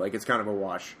shitty. Like, it's kind of a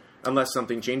wash. Unless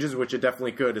something changes, which it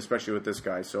definitely could, especially with this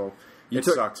guy. So it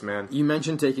sucks, man. You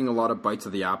mentioned taking a lot of bites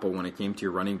of the apple when it came to your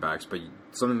running backs, but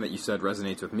something that you said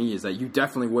resonates with me is that you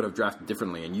definitely would have drafted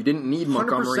differently, and you didn't need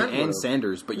Montgomery and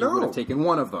Sanders, but you would have taken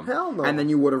one of them. Hell no. And then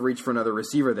you would have reached for another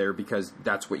receiver there because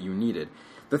that's what you needed.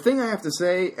 The thing I have to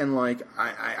say, and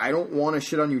I don't want to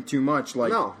shit on you too much.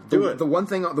 No, do it. The one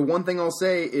thing I'll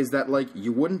say is that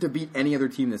you wouldn't have beat any other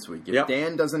team this week. If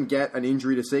Dan doesn't get an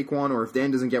injury to Saquon, or if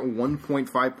Dan doesn't get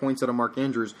 1.5 points out of Mark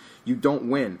Andrews, you don't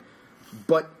win.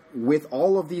 But with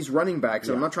all of these running backs,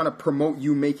 and I'm not trying to promote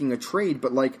you making a trade,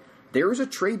 but there is a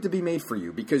trade to be made for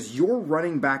you because your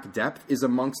running back depth is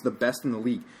amongst the best in the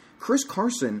league. Chris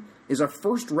Carson is a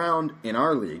first round in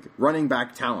our league running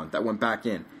back talent that went back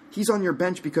in. He's on your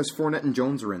bench because Fournette and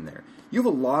Jones are in there. You have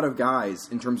a lot of guys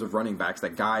in terms of running backs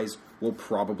that guys will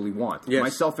probably want. Yes.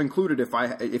 Myself included, if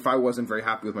I wasn't very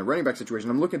happy with my running back situation,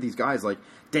 I'm looking at these guys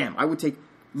damn, I would take...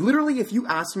 Literally, if you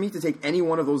asked me to take any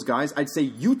one of those guys, I'd say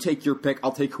you take your pick,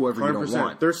 I'll take whoever 100%. You don't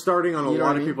want. They're starting on a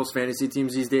lot of people's fantasy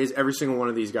teams these days, every single one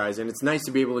of these guys, and it's nice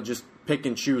to be able to just pick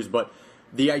and choose, but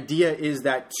the idea is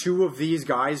that 2 of these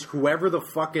guys, whoever the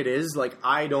fuck it is,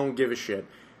 I don't give a shit.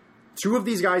 2 of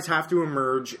these guys have to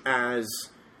emerge as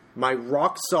my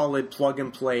rock-solid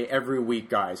plug-and-play every week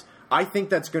guys. I think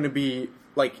that's going to be,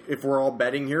 if we're all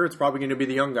betting here, it's probably going to be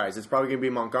the young guys. It's probably going to be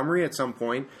Montgomery at some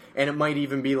point, and it might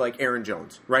even be Aaron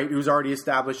Jones, right, who's already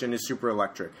established and is super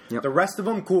electric. Yep. The rest of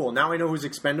them, cool. Now I know who's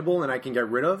expendable and I can get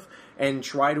rid of and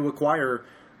try to acquire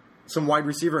some wide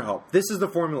receiver help. This is the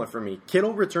formula for me.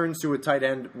 Kittle returns to a tight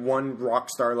end 1 rock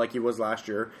star like he was last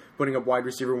year, putting up wide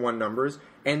receiver 1 numbers,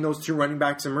 and those 2 running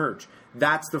backs emerge.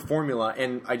 That's the formula,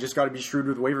 and I just got to be shrewd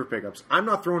with waiver pickups. I'm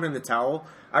not throwing in the towel.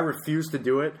 I refuse to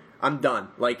do it. I'm done.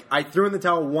 I threw in the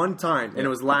towel 1 time, and it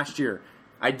was last year.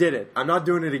 I did it. I'm not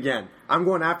doing it again. I'm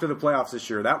going after the playoffs this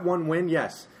year. That 1 win,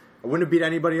 yes. I wouldn't have beat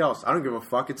anybody else. I don't give a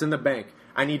fuck. It's in the bank.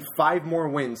 I need 5 more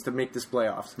wins to make this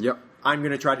playoffs. Yep. I'm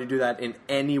going to try to do that in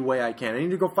any way I can. I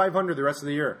need to go 500 the rest of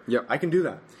the year. Yep. I can do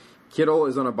that. Kittle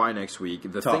is on a bye next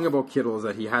week. The thing about Kittle is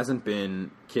that he hasn't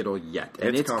been Kittle yet.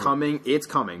 And it's coming. It's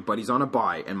coming, but he's on a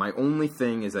bye. And my only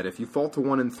thing is that if you fall to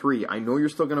 1-3, I know you're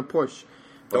still going to push.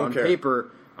 But on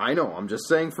paper, I know. I'm just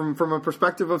saying from a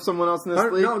perspective of someone else in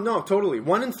this league. No, totally.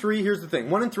 1-3, here's the thing.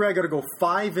 1-3, I got to go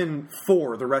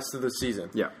 5-4 the rest of the season.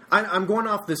 Yeah. I'm going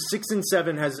off the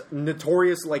 6-7 has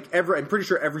notorious, I'm pretty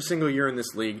sure every single year in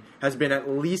this league has been at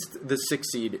least the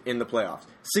 6 seed in the playoffs.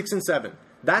 6-7.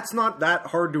 That's not that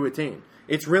hard to attain.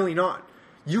 It's really not.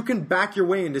 You can back your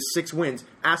way into 6 wins.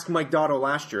 Ask Mike Dotto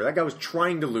last year. That guy was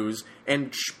trying to lose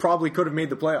and probably could have made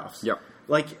the playoffs. Yep.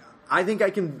 I think I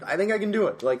can do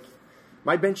it.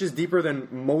 My bench is deeper than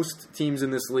most teams in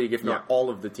this league, if not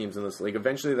all of the teams in this league.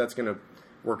 Eventually, that's going to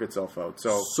work itself out.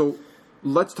 So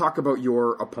let's talk about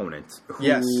your opponent.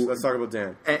 Yes, let's talk about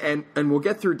Dan. And we'll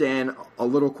get through Dan a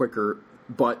little quicker,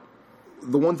 but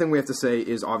the one thing we have to say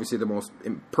is obviously the most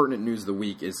pertinent news of the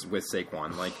week is with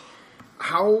Saquon.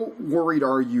 How worried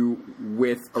are you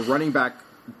with a running back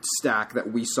stack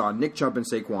that we saw Nick Chubb and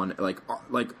Saquon,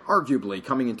 arguably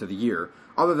coming into the year,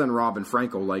 other than Rob and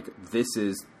Franco, this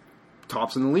is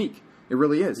tops in the league. It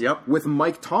really is. Yep. With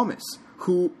Mike Thomas,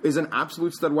 who is an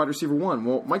absolute stud wide receiver one.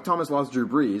 Well, Mike Thomas lost Drew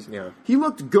Brees. Yeah. He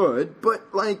looked good,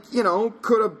 but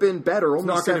could have been better.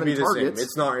 Only It's not going to 7 be the targets. same.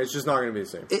 It's not. It's just not going to be the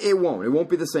same. It won't. It won't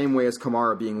be the same way as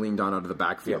Kamara being leaned on out of the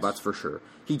backfield. Yes. That's for sure.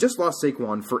 He just lost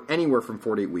Saquon for anywhere from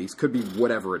 4 to 8 weeks. Could be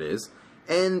whatever it is.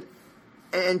 And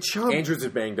Chubb. Andrews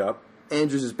is banged up.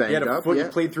 Andrews is banged He had up. he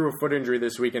played through a foot injury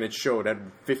this week, and it showed at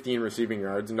 15 receiving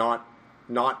yards. Not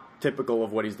typical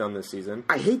of what he's done this season.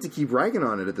 I hate to keep ragging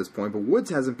on it at this point, but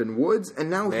Woods hasn't been Woods, and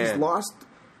now he's lost.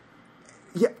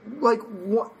 Yeah, like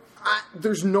what?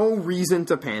 There's no reason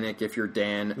to panic if you're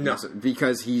Dan, No.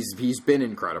 because he's been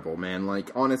incredible, man.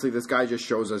 Like honestly, this guy just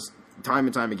shows us time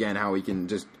and time again how he can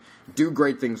just do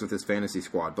great things with his fantasy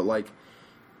squad. But like,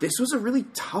 this was a really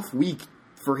tough week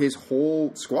for his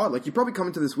whole squad. Like, you probably come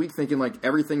into this week thinking like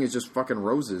everything is just fucking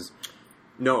roses.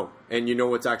 No, and you know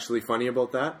what's actually funny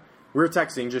about that? We were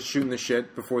texting, just shooting the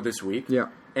shit before this week. Yeah.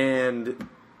 And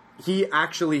he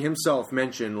actually himself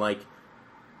mentioned, like,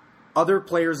 other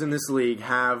players in this league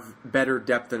have better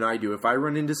depth than I do. If I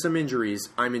run into some injuries,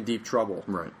 I'm in deep trouble.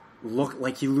 Right. Look,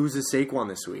 like he loses Saquon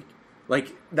this week.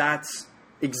 Like, that's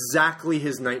exactly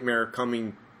his nightmare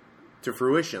coming to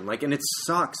fruition. Like, and it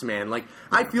sucks, man. Like,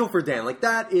 I feel for Dan. Like,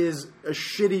 that is a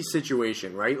shitty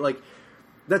situation, right? Like,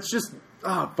 that's just,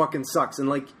 fucking sucks. And,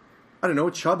 like, I don't know,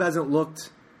 Chubb hasn't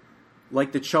looked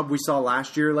like the Chubb we saw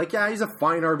last year. Like, yeah, he's a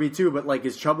fine RB2, but, like,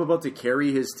 is Chubb about to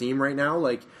carry his team right now?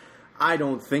 Like, I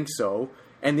don't think so.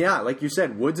 And, yeah, like you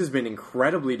said, Woods has been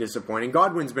incredibly disappointing.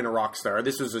 Godwin's been a rock star.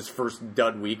 This was his first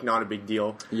dud week, not a big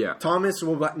deal. Yeah. Thomas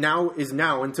now,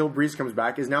 until Brees comes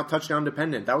back, is now touchdown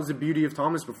dependent. That was the beauty of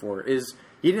Thomas before, is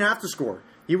he didn't have to score.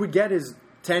 He would get his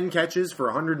 10 catches for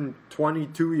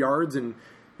 122 yards, and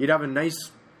he'd have a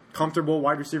nice, comfortable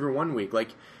wide receiver 1 week. Like,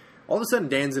 all of a sudden,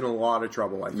 Dan's in a lot of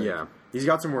trouble, I think. Yeah. He's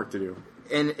got some work to do.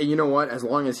 And you know what? As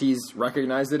long as he's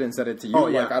recognized it and said it to you,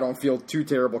 like, I don't feel too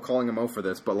terrible calling him out for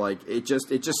this. But like, it just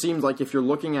seems like if you're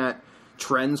looking at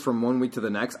trends from 1 week to the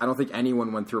next, I don't think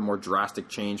anyone went through a more drastic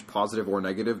change, positive or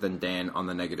negative, than Dan on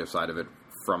the negative side of it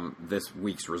from this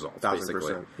week's results. 1,000%.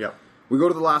 Basically, Yep. We go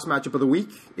to the last matchup of the week.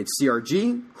 It's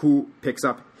CRG, who picks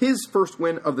up his first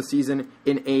win of the season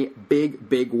in a big,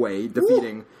 big way,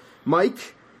 defeating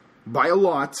Mike by a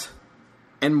lot.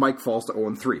 And Mike falls to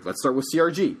 0-3. Let's start with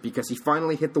CRG, because he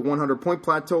finally hit the 100-point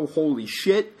plateau. Holy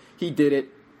shit, he did it.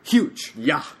 Huge.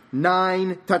 Yeah.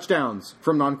 9 touchdowns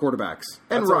from non-quarterbacks.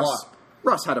 And That's a Russ. lot.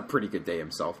 Russ had a pretty good day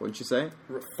himself, wouldn't you say?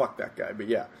 Fuck that guy, but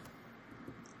yeah.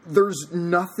 There's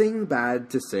nothing bad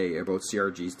to say about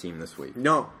CRG's team this week.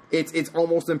 No. It's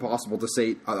almost impossible to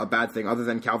say a bad thing other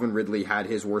than Calvin Ridley had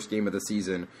his worst game of the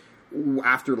season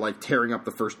after like tearing up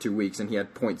the first 2 weeks, and he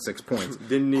had 0.6 points.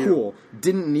 Didn't need him.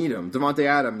 Didn't need him. Devontae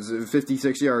Adams,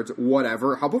 56 yards,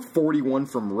 whatever. How about 41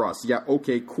 from Russ? Yeah,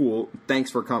 okay, cool.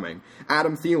 Thanks for coming.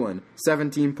 Adam Thielen,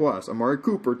 17 plus. Amari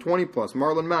Cooper, 20 plus.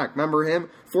 Marlon Mack, remember him?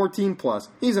 14 plus.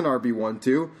 He's an RB1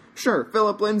 too. Sure.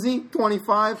 Phillip Lindsay,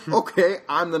 25. Okay,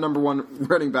 I'm the number 1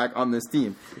 running back on this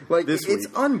team. Like, it's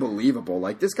unbelievable.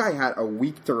 Like, this guy had a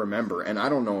week to remember, and I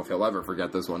don't know if he'll ever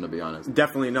forget this one, to be honest.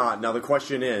 Definitely not. Now, the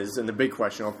question is, and the big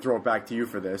question, I'll throw it back to you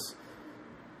for this,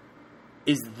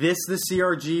 is this the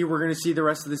CRG we're going to see the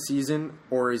rest of the season,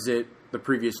 or is it the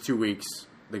previous 2 weeks,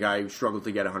 the guy who struggled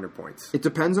to get 100 points? It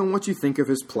depends on what you think of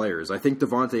his players. I think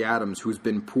Devontae Adams, who's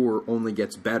been poor, only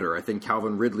gets better. I think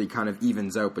Calvin Ridley kind of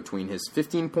evens out between his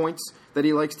 15 points that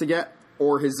he likes to get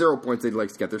or his 0 points that he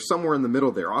likes to get. There's somewhere in the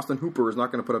middle there. Austin Hooper is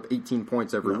not going to put up 18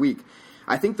 points every week.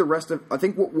 I think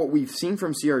what we've seen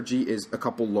from CRG is a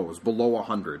couple lows, below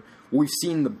 100. We've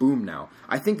seen the boom now.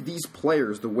 I think these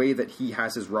players, the way that he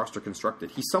has his roster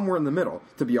constructed, he's somewhere in the middle.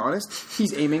 To be honest,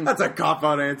 he's aiming. That's a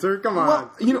cop-out answer. Come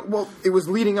on. Well, it was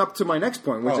leading up to my next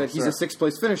point, which is that he's a 6th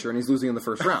place finisher and he's losing in the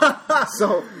first round.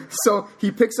 so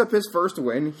he picks up his first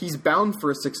win. He's bound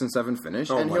for a 6 and 7 finish,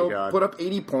 and he'll put up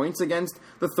 80 points against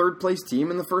the 3rd place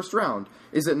team in the first round.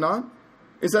 Is it not?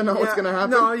 Is that not what's going to happen?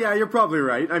 No, yeah, you're probably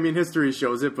right. I mean, history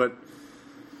shows it, but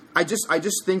I just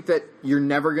think that you're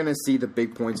never going to see the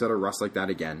big points out of Russ like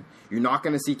that again. You're not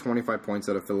going to see 25 points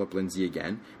out of Phillip Lindsay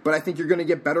again. But I think you're going to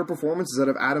get better performances out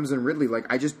of Adams and Ridley.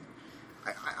 Like, I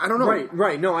don't know.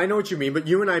 Right. No, I know what you mean, but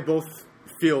you and I both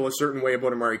feel a certain way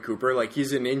about Amari Cooper. Like,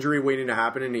 he's an injury waiting to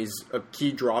happen, and he's a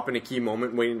key drop and a key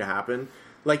moment waiting to happen.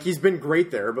 Like, he's been great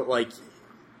there, but, like,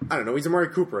 I don't know, he's Amari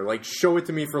Cooper. Like, show it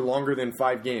to me for longer than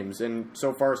 5 games, and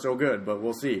so far so good, but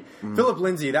we'll see. Phillip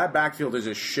Lindsay, that backfield is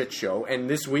a shit show, and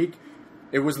this week,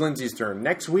 it was Lindsay's turn.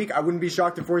 Next week, I wouldn't be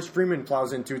shocked if Royce Freeman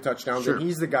plows in 2 touchdowns, and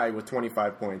he's the guy with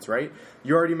 25 points, right?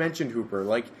 You already mentioned Hooper.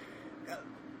 Like,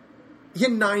 he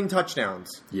had 9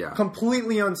 touchdowns. Yeah.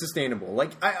 Completely unsustainable.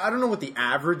 Like, I don't know what the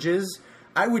average is.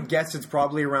 I would guess it's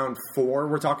probably around 4.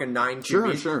 We're talking 9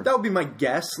 QBs. Sure. That would be my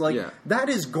guess. Like,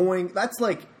 that's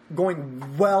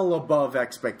going well above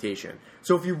expectation.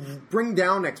 So if you bring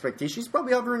down expectations, he's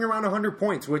probably hovering around 100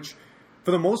 points, which,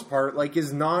 for the most part, like,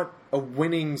 is not a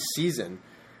winning season.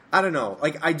 I don't know.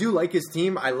 Like, I do like his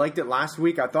team. I liked it last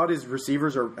week. I thought his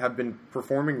receivers have been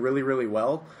performing really, really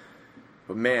well.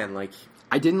 But, man, like...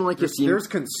 I didn't like his team. There's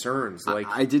concerns. Like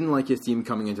I didn't like his team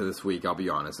coming into this week, I'll be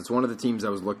honest. It's one of the teams I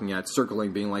was looking at,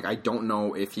 circling, being like, I don't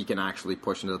know if he can actually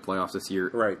push into the playoffs this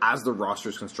year as the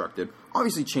roster's constructed.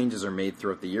 Obviously, changes are made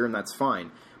throughout the year, and that's fine.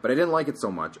 But I didn't like it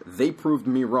so much. They proved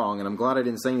me wrong, and I'm glad I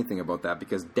didn't say anything about that,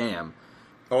 because damn...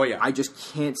 Oh, yeah. I just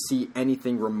can't see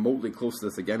anything remotely close to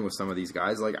this again with some of these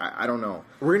guys. Like, I don't know.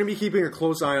 We're going to be keeping a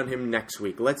close eye on him next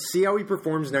week. Let's see how he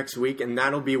performs next week, and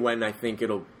that'll be when I think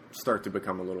it'll start to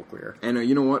become a little clearer. And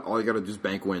you know what? All you got to do is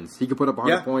bank wins. He could put up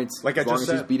 100 points like as long as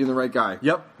he's beating the right guy.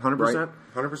 Yep, 100%. Right?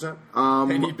 100%.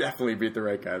 And he definitely beat the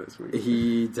right guy this week.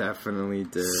 He definitely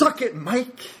did. Suck it,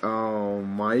 Mike! Oh,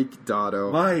 Mike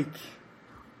Dotto. Mike.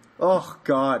 Oh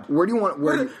God! Where do you want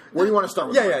to start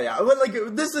with? Yeah. But like,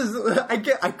 this is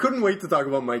I couldn't wait to talk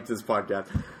about Mike this podcast.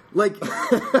 Like,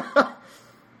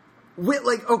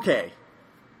 okay,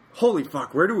 holy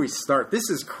fuck! Where do we start? This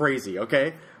is crazy.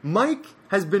 Okay, Mike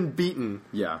has been beaten.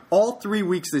 All 3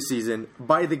 weeks this season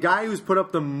by the guy who's put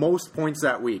up the most points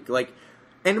that week. Like,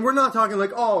 and we're not talking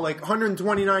like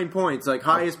 129 points, like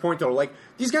highest point total. Like,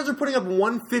 these guys are putting up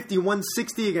 150,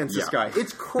 160 against this guy.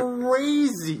 It's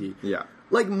crazy. Yeah.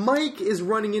 Like, Mike is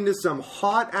running into some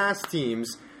hot-ass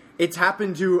teams. It's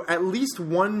happened to at least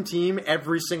one team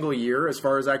every single year, as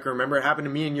far as I can remember. It happened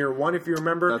to me in year 1, if you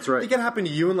remember. That's right. I think it happened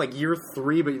to you in, like, year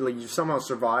 3, but, like, you somehow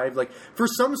survived. Like, for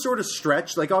some sort of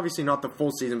stretch, like, obviously not the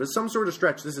full season, but some sort of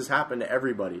stretch, this has happened to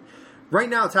everybody. Right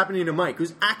now, it's happening to Mike,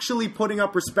 who's actually putting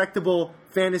up respectable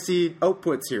fantasy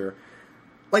outputs here.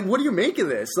 Like, what do you make of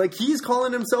this? Like, he's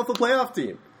calling himself a playoff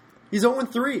team. He's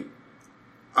 0-3.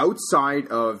 Outside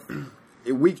of...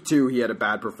 Week 2, he had a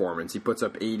bad performance. He puts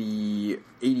up 80.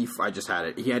 I just had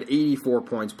it. He had 84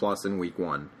 points plus in week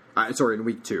 1. In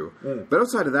week 2. But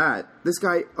outside of that, this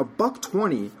guy,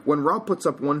 $120 when Rob puts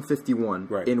up 151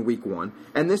 in week 1.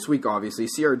 And this week, obviously,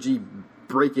 CRG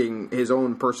breaking his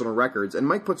own personal records. And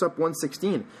Mike puts up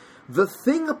 116. The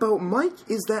thing about Mike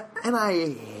is that, and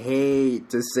I hate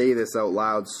to say this out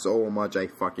loud so much, I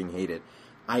fucking hate it.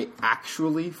 I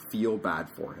actually feel bad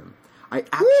for him. I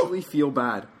actually feel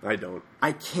bad. I don't.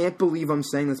 I can't believe I'm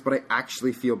saying this, but I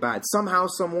actually feel bad. Somehow,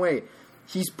 some way,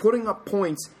 he's putting up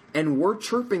points, and we're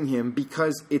chirping him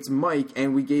because it's Mike,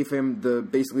 and we gave him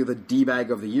basically the D-Bag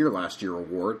of the Year last year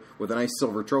award with a nice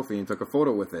silver trophy and took a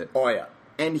photo with it. Oh, yeah.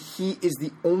 And he is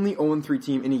the only 0-3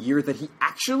 team in a year that he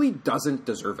actually doesn't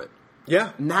deserve it.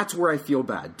 Yeah. And that's where I feel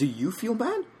bad. Do you feel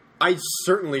bad? I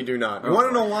certainly do not. You want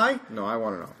to know why? No, I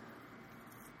want to know.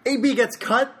 AB gets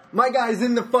cut. My guy's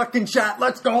in the fucking chat.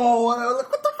 Let's go. What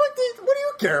the fuck? What do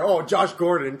you care? Oh, Josh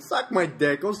Gordon. Suck my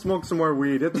dick. Go smoke some more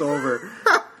weed. It's over.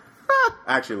 I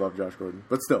actually love Josh Gordon.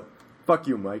 But still. Fuck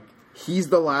you, Mike. He's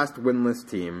the last winless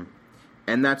team.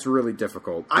 And that's really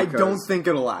difficult. I don't think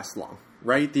it'll last long.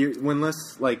 Right? The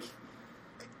winless, like...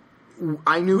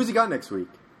 I knew... Who's he got next week?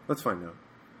 Let's find out.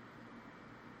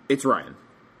 It's Ryan.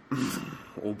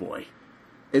 Oh, boy.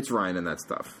 It's Ryan and that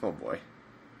stuff. Oh, boy.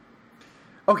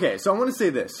 Okay, so I want to say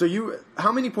this. So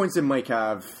how many points did Mike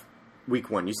have week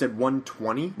 1? You said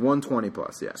 120? 120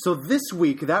 plus, yeah. So this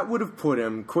week, that would have put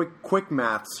him, quick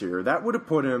maths here, that would have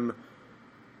put him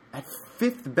at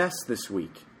 5th best this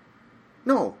week.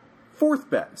 No, 4th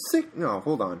best. No,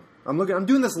 hold on. I'm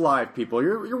doing this live, people.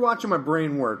 You're watching my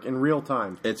brain work in real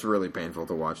time. It's really painful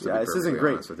to watch. Yeah, this isn't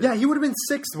great. Yeah, he would have been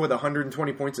 6th with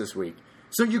 120 points this week.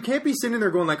 So you can't be sitting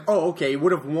there going like, oh, okay, he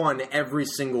would have won every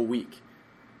single week.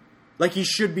 Like, he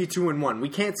should be 2-1. We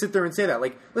can't sit there and say that.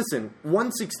 Like, listen,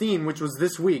 116, which was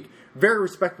this week, very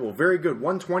respectable, very good.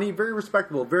 120, very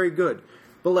respectable, very good.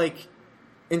 But, like,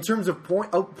 in terms of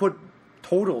output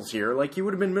totals here, like, he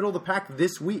would have been middle of the pack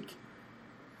this week.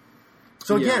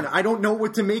 So, again, I don't know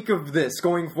what to make of this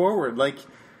going forward. Like,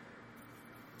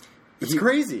 it's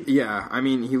crazy. Yeah, I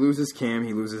mean, he loses Cam,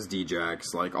 he loses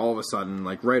Djax. Like, all of a sudden,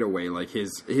 like, right away, like,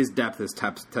 his depth is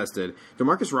tested.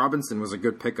 Demarcus Robinson was a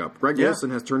good pickup. Greg Wilson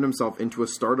has turned himself into a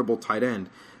startable tight end.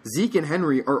 Zeke and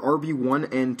Henry are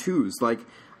RB1 and 2s. Like,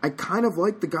 I kind of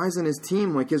like the guys on his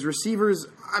team. Like, his receivers,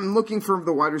 I'm looking for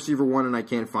the wide receiver 1 and I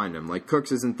can't find him. Like,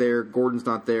 Cooks isn't there, Gordon's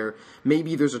not there.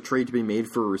 Maybe there's a trade to be made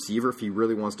for a receiver if he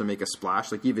really wants to make a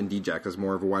splash. Like, even Djax is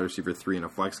more of a wide receiver 3 and a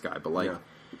flex guy. But,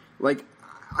 like...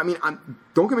 I mean,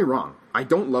 don't get me wrong. I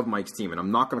don't love Mike's team, and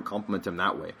I'm not going to compliment him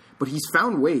that way. But he's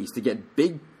found ways to get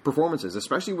big performances,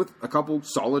 especially with a couple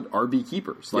solid RB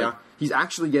keepers. Like, he's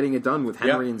actually getting it done with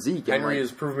Henry and Zeke. Henry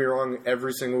has proven me wrong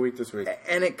every single week this week.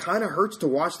 And it kind of hurts to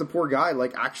watch the poor guy,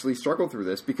 like, actually struggle through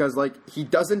this because, like, he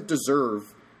doesn't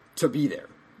deserve to be there.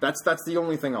 That's the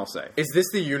only thing I'll say. Is this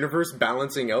the universe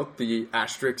balancing out the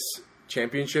Asterix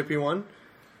championship he won?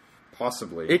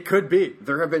 Possibly. It could be.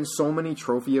 There have been so many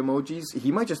trophy emojis.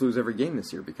 He might just lose every game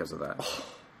this year because of that. Oh,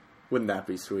 wouldn't that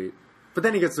be sweet? But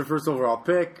then he gets the first overall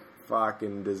pick.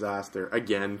 Fucking disaster.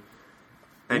 Again.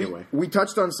 Anyway. We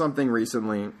touched on something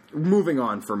recently. Moving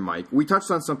on from Mike. We touched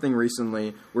on something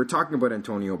recently. We're talking about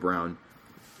Antonio Brown.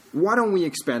 Why don't we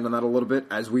expand on that a little bit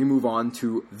as we move on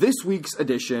to this week's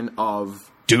edition of...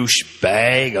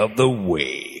 Douchebag of the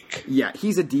Week. Yeah,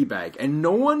 he's a D-bag, and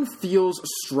no one feels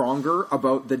stronger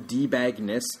about the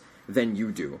D-bagness than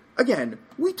you do. Again,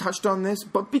 we touched on this,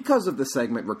 but because of the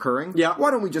segment recurring,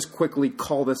 why don't we just quickly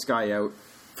call this guy out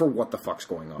for what the fuck's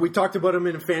going on? We talked about him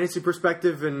in a fantasy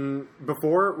perspective and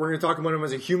before. We're going to talk about him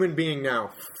as a human being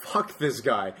now. Fuck this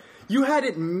guy. You had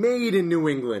it made in New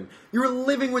England. You were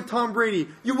living with Tom Brady.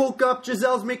 You woke up,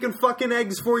 Gisele's making fucking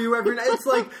eggs for you every night. It's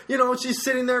like, she's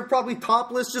sitting there probably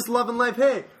topless, just loving life.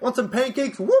 Hey, want some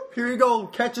pancakes? Whoop, here you go.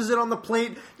 Catches it on the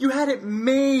plate. You had it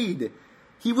made.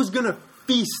 He was going to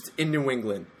feast in New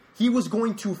England. He was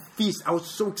going to feast. I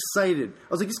was so excited. I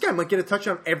was like, this guy might get a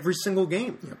touchdown every single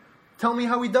game. Yep. Tell me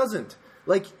how he doesn't.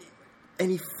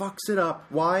 And he fucks it up.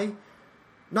 Why?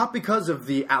 Not because of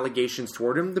the allegations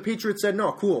toward him. The Patriots said,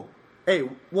 no, cool. Hey,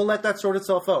 we'll let that sort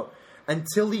itself out.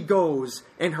 Until he goes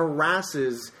and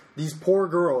harasses these poor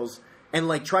girls and,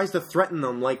 tries to threaten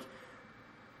them.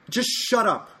 Just shut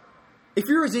up. If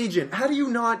you're his agent, how do you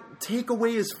not take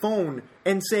away his phone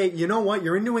and say, you know what,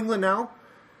 you're in New England now?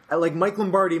 Like Mike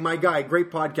Lombardi, my guy, great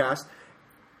podcast.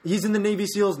 He's in the Navy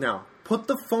SEALs now. Put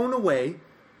the phone away.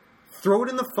 Throw it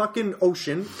in the fucking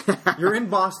ocean. You're in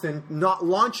Boston. Not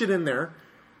launch it in there.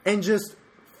 And just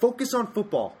focus on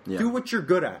football. Yeah. Do what you're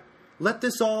good at. Let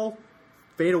this all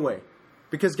fade away.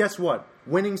 Because guess what?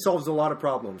 Winning solves a lot of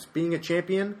problems. Being a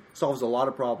champion solves a lot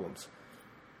of problems.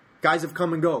 Guys have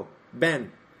come and go.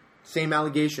 Ben, same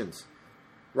allegations.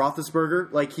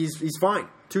 Roethlisberger, he's fine.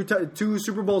 Two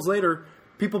Super Bowls later,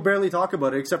 people barely talk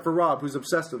about it except for Rob, who's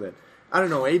obsessed with it. I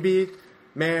don't know. AB,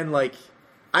 man, I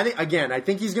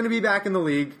think he's going to be back in the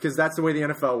league because that's the way the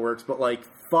NFL works. But,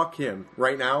 fuck him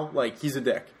right now. He's a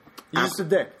dick. He's just a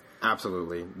dick.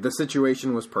 Absolutely. The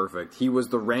situation was perfect. He was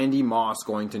the Randy Moss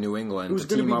going to New England to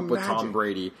team up with Tom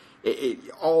Brady.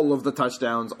 All of the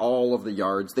touchdowns, all of the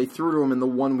yards, they threw to him in the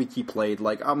 1 week he played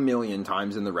a million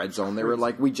times in the red zone. They were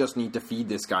like, we just need to feed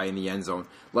this guy in the end zone.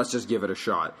 Let's just give it a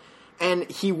shot. And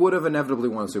he would have inevitably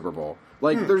won the Super Bowl.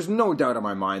 There's no doubt in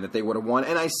my mind that they would have won,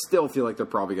 and I still feel like they're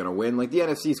probably going to win. The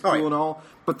NFC's cool and all,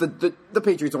 but the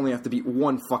Patriots only have to beat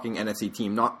one fucking NFC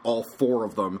team, not all four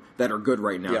of them that are good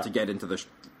right now to get into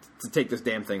to take this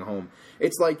damn thing home.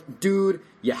 It's dude,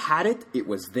 you had it. It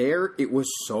was there. It was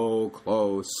so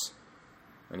close.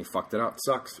 And he fucked it up.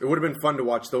 Sucks. It would have been fun to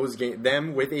watch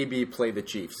them with AB play the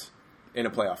Chiefs in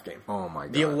a playoff game. Oh, my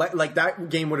God. That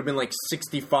game would have been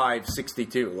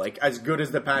 65-62. As good as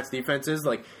the Pats defense is,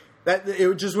 that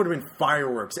it just would have been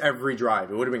fireworks every drive.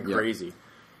 It would have been crazy.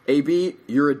 AB,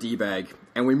 you're a D-bag.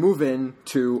 And we move in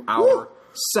to our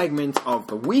segment of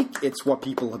the week. It's what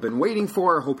people have been waiting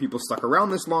for. I hope people stuck around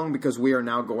this long because we are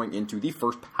now going into the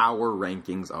first power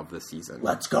rankings of the season.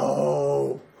 Let's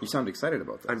go! You sound excited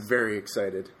about this. I'm very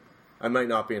excited. I might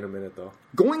not be in a minute, though.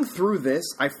 Going through this,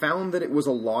 I found that it was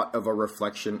a lot of a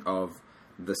reflection of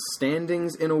the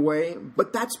standings in a way,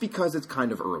 but that's because it's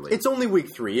kind of early. It's only week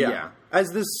 3, yeah. As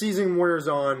this season wears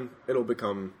on, it'll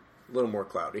become a little more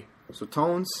cloudy. So,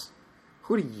 Tones,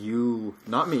 who do you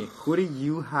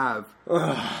have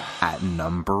at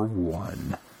number 1?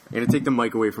 I'm going to take the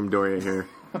mic away from Doria here.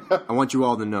 I want you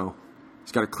all to know.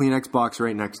 He's got a Kleenex box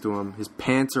right next to him. His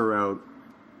pants are out.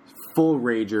 Full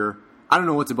rager. I don't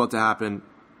know what's about to happen,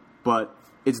 but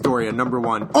it's Doria, number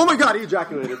 1. Oh my God, he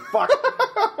ejaculated. Fuck.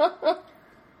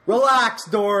 Relax,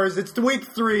 Doors. It's week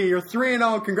 3. You're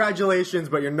 3-0. Congratulations,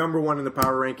 but you're number 1 in the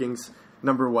power rankings.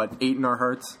 Number 8 in our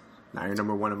hearts? Nah, you're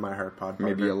number 1 in my heart, pod.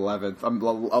 Maybe 11th. I'm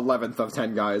 11th of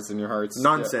 10 guys in your hearts.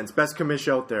 Nonsense. Yeah. Best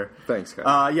commish out there. Thanks,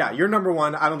 guys. Yeah, you're number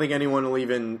 1. I don't think anyone will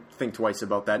even think twice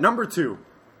about that. Number 2.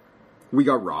 We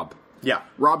got Rob. Yeah.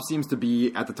 Rob seems to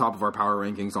be at the top of our power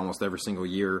rankings almost every single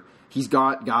year. He's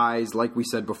got guys, like we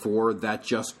said before, that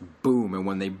just boom. And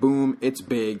when they boom, it's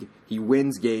big. He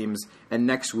wins games. And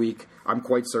next week, I'm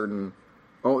quite certain...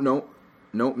 Oh, no.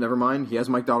 Nope, never mind. He has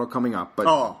Mike Dotto coming up, but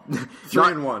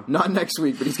 3-1. Not next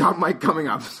week, but he's got Mike coming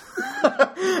up.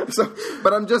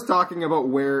 But I'm just talking about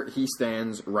where he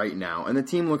stands right now, and the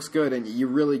team looks good. And you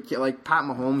really can't, like Pat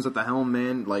Mahomes at the helm,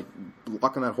 man, like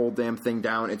locking that whole damn thing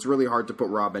down. It's really hard to put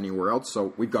Rob anywhere else,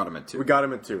 so we've got him at 2. We got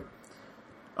him at 2.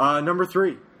 Number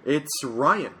 3, it's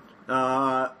Ryan.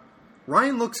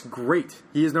 Ryan looks great.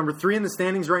 He is number 3 in the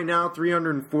standings right now,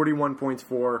 341 points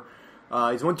for.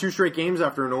 He's won 2 straight games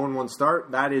after an 0-1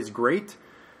 start. That is great.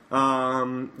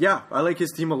 I like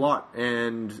his team a lot,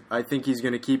 and I think he's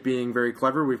going to keep being very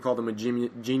clever. We've called him a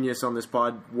genius on this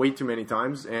pod way too many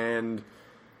times, and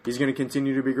he's going to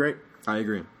continue to be great. I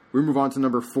agree. We move on to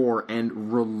number 4,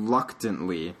 and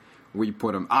reluctantly we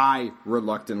put him. I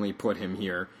reluctantly put him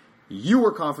here. You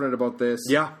were confident about this.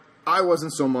 Yeah. I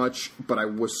wasn't so much, but I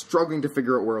was struggling to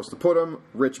figure out where else to put him.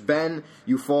 Rich Ben,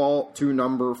 you fall to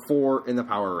number 4 in the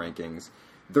power rankings.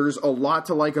 There's a lot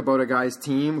to like about a guy's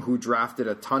team who drafted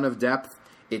a ton of depth.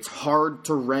 It's hard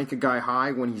to rank a guy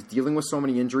high when he's dealing with so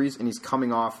many injuries and he's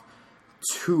coming off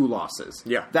 2 losses.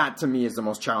 Yeah. That, to me, is the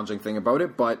most challenging thing about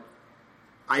it, but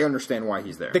I understand why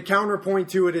he's there. The counterpoint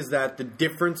to it is that the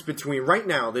difference between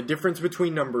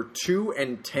number 2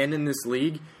 and 10 in this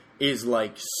league is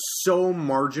like so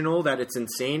marginal that it's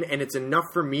insane, and it's enough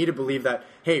for me to believe that,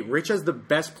 hey, Rich has the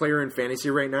best player in fantasy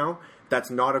right now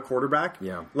that's not a quarterback.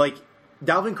 Yeah. Like,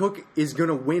 Dalvin Cook is going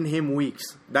to win him weeks.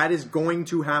 That is going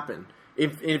to happen,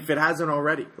 if it hasn't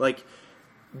already. Like,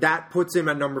 that puts him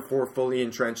at number 4 fully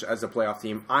entrenched as a playoff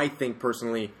team. I think,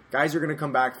 personally, guys are going to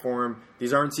come back for him.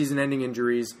 These aren't season-ending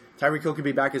injuries. Tyreek Hill could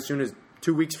be back as soon as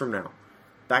 2 weeks from now.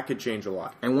 That could change a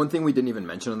lot. And one thing we didn't even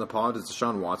mention in the pod is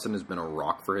Deshaun Watson has been a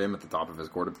rock for him at the top of his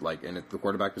in the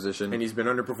quarterback position, and he's been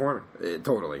underperforming.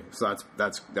 Totally. So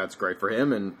that's great for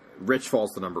him. And Rich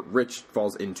falls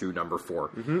into number 4.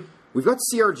 Mm-hmm. We've got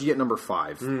CRG at number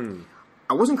 5.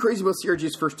 I wasn't crazy about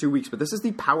CRG's first 2 weeks, but this is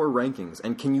the power rankings.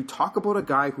 And can you talk about a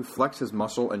guy who flexed his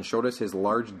muscle and showed us his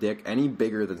large dick any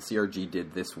bigger than CRG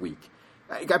did this week?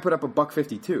 That guy put up a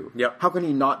 $152. Yep. How can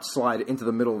he not slide into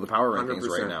the middle of the power rankings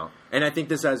 100%. right now? And I think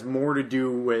this has more to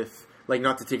do with, like,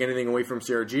 not to take anything away from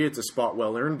CRG, it's a spot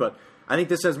well earned, but I think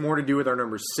this has more to do with our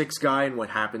number 6 guy and what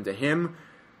happened to him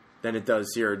than it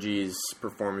does CRG's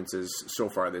performances so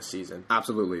far this season.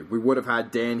 Absolutely. We would have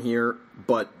had Dan here,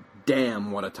 but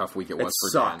damn, what a tough week it was for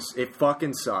sucks. Dan. It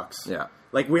fucking sucks. Yeah.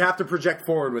 Like, we have to project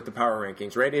forward with the power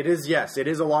rankings, right? It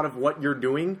is a lot of what you're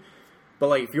doing. But,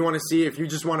 like, if you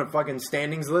just want a fucking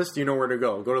standings list, you know where to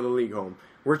go. Go to the league home.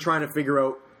 We're trying to figure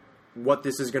out what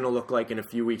this is going to look like in a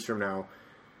few weeks from now.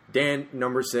 Dan,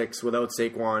 number 6, without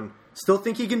Saquon. Still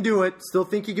think he can do it. Still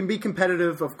think he can be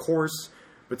competitive, of course.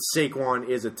 But Saquon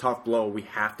is a tough blow. We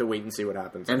have to wait and see what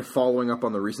happens. And following up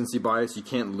on the recency bias, you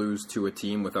can't lose to a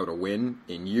team without a win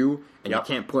in you. And you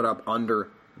can't put up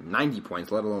under 90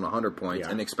 points, let alone 100 points,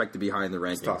 and expect to be high in the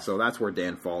rankings. So that's where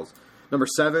Dan falls. Number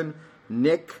 7,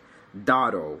 Nick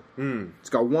Dotto. He's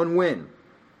got 1 win,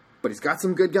 but he's got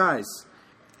some good guys.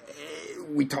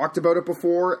 We talked about it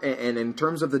before, and in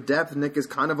terms of the depth, Nick is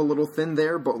kind of a little thin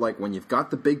there, but like when you've got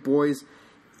the big boys,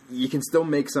 you can still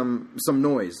make some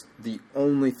noise. The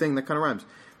only thing that kind of rhymes.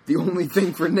 The only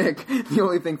thing for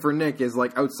Nick is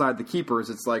like outside the keepers,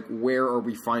 it's like where are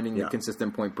we finding the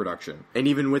consistent point production? And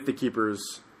even with the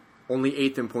keepers, only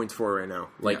 8th in points for right now.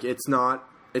 Like it's not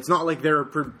like they're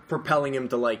propelling him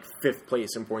to like 5th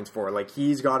place in points for. Like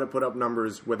he's got to put up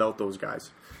numbers without those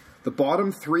guys. The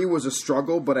bottom 3 was a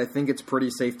struggle, but I think it's pretty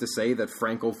safe to say that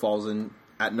Franco falls in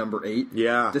at number 8.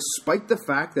 Yeah. Despite the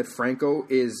fact that Franco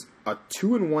is a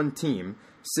 2-1 team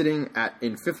sitting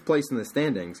in 5th place in the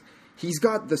standings, he's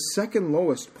got the 2nd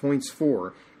lowest points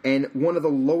for and one of the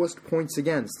lowest points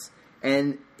against.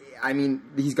 And I mean,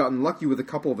 he's gotten lucky with a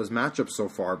couple of his matchups so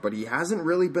far, but he hasn't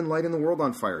really been lighting the world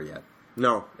on fire yet.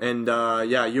 No, and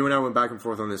you and I went back and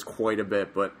forth on this quite a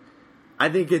bit, but I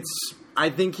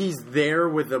think he's there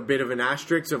with a bit of an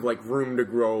asterisk of like room to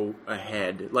grow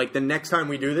ahead. Like the next time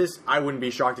we do this, I wouldn't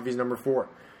be shocked if he's number 4,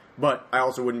 but I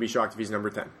also wouldn't be shocked if he's number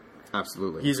 10.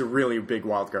 Absolutely. He's a really big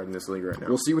wild card in this league right now.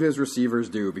 We'll see what his receivers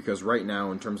do, because right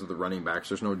now, in terms of the running backs,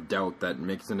 there's no doubt that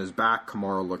Mixon is back,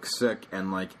 Kamara looks sick,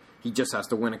 and like he just has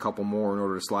to win a couple more in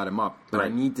order to slide him up. But I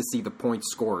need to see the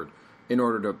points scored in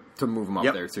order to move him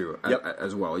up there too,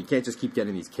 as well. You can't just keep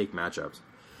getting these cake matchups.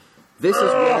 This is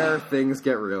where things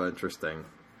get real interesting.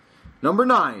 Number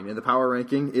 9 in the power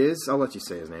ranking is, I'll let you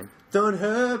say his name. Don't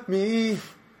hurt me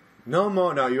no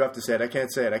more. No, you have to say it. I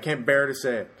can't say it. I can't bear to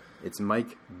say it. It's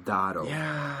Mike Dotto.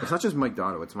 Yeah. It's not just Mike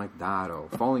Dotto, it's Mike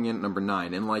Dotto. Falling in at number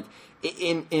 9. And like,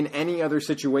 in any other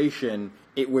situation,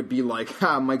 it would be like,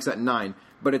 Mike's at 9.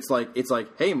 But it's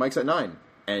like, hey, Mike's at 9.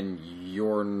 and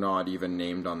you're not even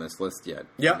named on this list yet.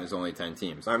 Yep. There's only 10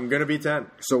 teams. I'm going to be 10.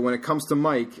 So when it comes to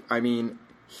Mike, I mean,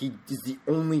 he is the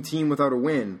only team without a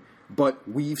win, but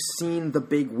we've seen the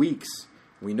big weeks.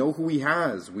 We know who he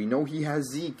has. We know he has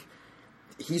Zeke.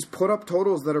 He's put up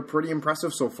totals that are pretty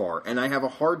impressive so far, and I have a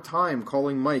hard time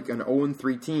calling Mike an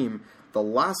 0-3 team, the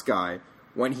last guy,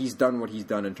 when he's done what he's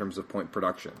done in terms of point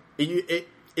production.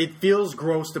 It feels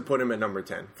gross to put him at number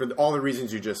 10 for all the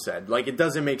reasons you just said. Like, it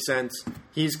doesn't make sense.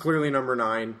 He's clearly number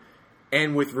 9,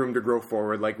 and with room to grow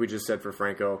forward, like we just said for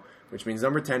Franco, which means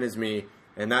number 10 is me,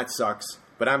 and that sucks.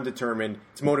 But I'm determined.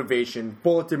 It's motivation,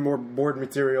 bulletin board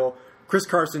material. Chris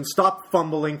Carson, stop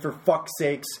fumbling for fuck's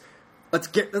sakes.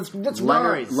 Let's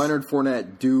rise. Leonard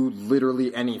Fournette, do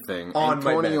literally anything. On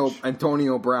my bench.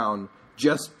 Antonio Brown,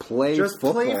 just play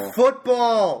football. Play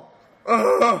football.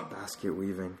 Ugh. Basket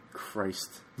weaving.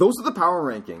 Christ. Those are the power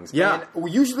rankings. Yeah.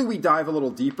 And usually we dive a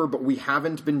little deeper, but we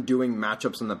haven't been doing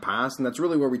matchups in the past, and that's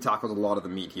really where we tackled a lot of the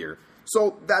meat here.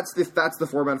 So that's the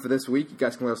format for this week. You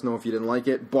guys can let us know if you didn't like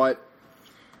it, but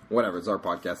whatever. It's our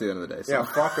podcast at the end of the day. So. Yeah,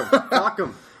 fuck them. Fuck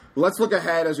them. Let's look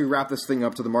ahead as we wrap this thing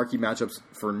up to the marquee matchups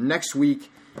for next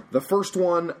week. The first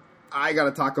one I got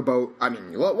to talk about. I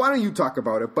mean, why don't you talk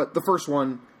about it? But the first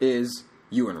one is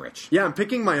you and Rich. Yeah, I'm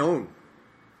picking my own.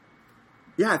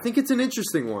 Yeah, I think it's an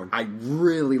interesting one. I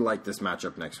really like this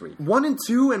matchup next week.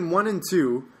 1-2 and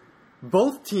 1-2.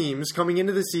 Both teams coming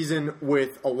into the season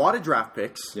with a lot of draft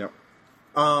picks. Yep.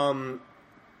 Coming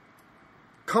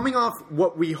off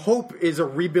what we hope is a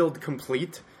rebuild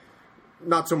complete.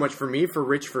 Not so much for me, for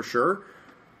Rich for sure.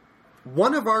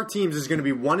 One of our teams is going to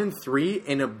be 1-3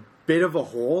 in a bit of a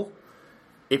hole.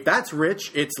 If that's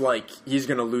Rich, it's like he's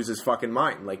going to lose his fucking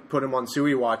mind. Like, put him on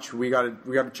Suey watch. We got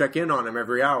to check in on him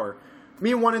every hour. Me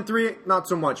at 1-3, not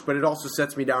so much, but it also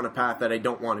sets me down a path that I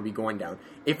don't want to be going down.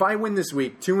 If I win this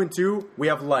week 2-2, we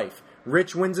have life.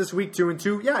 Rich wins this week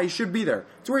 2-2. Yeah, he should be there.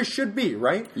 It's where he should be,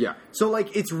 right? Yeah. So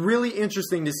like, it's really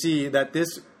interesting to see that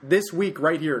this week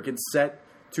right here can set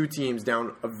two teams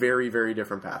down a very, very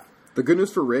different path. The good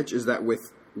news for Rich is that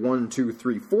with 4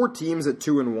 teams at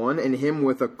 2-1, and him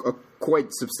with a quite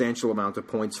substantial amount of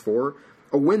points for,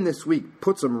 a win this week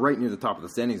puts him right near the top of the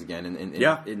standings again,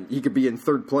 and he could be in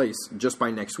third place just by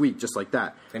next week, just like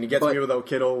that. And he gets me without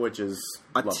Kittle, which is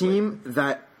lovely. Team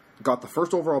that got the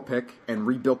first overall pick and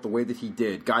rebuilt the way that he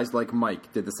did. Guys like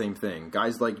Mike did the same thing.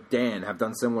 Guys like Dan have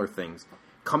done similar things.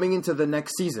 Coming into the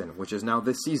next season, which is now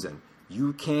this season,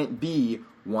 you can't be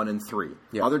 1-3.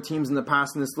 Yep. Other teams in the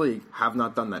past in this league have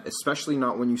not done that, especially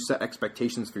not when you set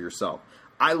expectations for yourself.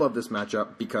 I love this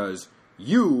matchup because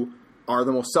you are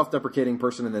the most self-deprecating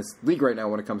person in this league right now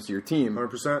when it comes to your team.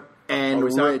 100%.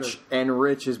 And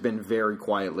Rich has been very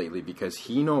quiet lately because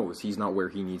he knows he's not where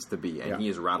he needs to be, and he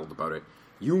is rattled about it.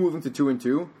 You moving to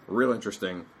 2-2, real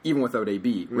interesting, even without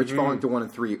AB. Rich falling to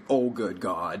 1-3, oh good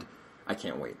God. I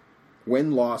can't wait.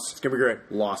 Win, loss. It's going to be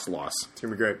great. Loss. It's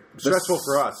going to be great. Stressful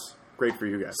for us. Great for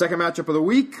you guys. Second matchup of the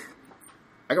week,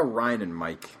 I got Ryan and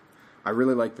Mike. I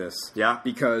really like this. Yeah.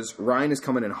 Because Ryan is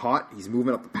coming in hot. He's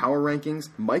moving up the power rankings.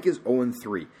 Mike is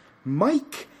 0-3.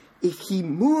 Mike, if he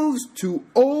moves to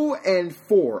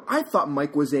 0-4, I thought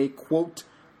Mike was a, quote,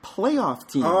 playoff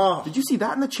team. Oh. Did you see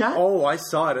that in the chat? Oh, I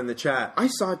saw it in the chat. I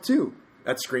saw it too.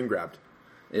 That's screen grabbed.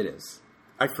 It is.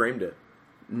 I framed it.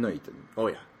 No, you didn't. Oh,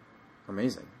 yeah.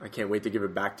 Amazing. I can't wait to give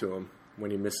it back to him when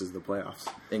he misses the playoffs.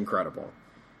 Incredible.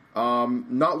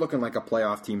 Not looking like a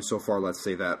playoff team so far, let's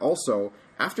say that. Also,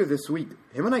 after this week,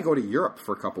 him and I go to Europe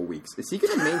for a couple weeks. Is he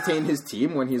going to maintain his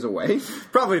team when he's away?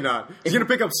 Probably not. He's going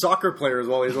to pick up soccer players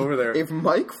while he's over there. If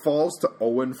Mike falls to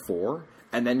 0-4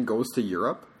 and then goes to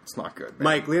Europe, it's not good, man.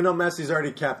 Mike, Lionel Messi's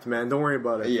already kept, man. Don't worry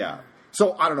about it. Yeah.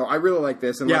 So, I don't know. I really like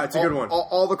this. And yeah, it's a good one.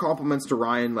 All the compliments to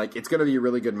Ryan. Like, it's going to be a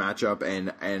really good matchup,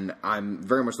 and I'm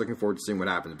very much looking forward to seeing what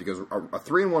happens, because a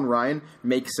 3-1 Ryan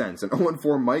makes sense. An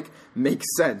 0-4 Mike makes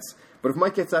sense. But if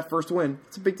Mike gets that first win,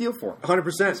 it's a big deal for him.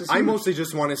 100%. I mostly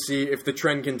just want to see if the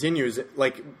trend continues.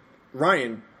 Like,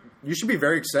 Ryan, you should be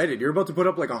very excited. You're about to put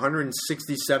up like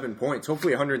 167 points.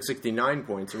 Hopefully 169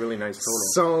 points. A really nice total.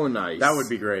 So nice. That would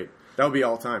be great. That would be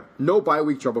all time. No bye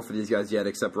week trouble for these guys yet,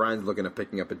 except Ryan's looking at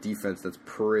picking up a defense. That's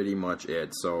pretty much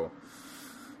it. So,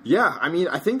 yeah, I mean,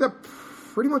 I think that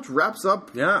pretty much wraps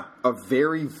up a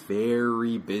very,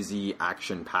 very busy,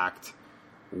 action-packed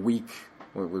week.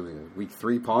 What was it? Week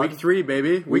 3 pod? Week 3,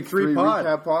 baby. Week 3 pod.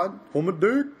 Recap pod. Home of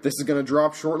Duke. This is going to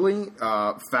drop shortly.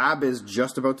 Fab is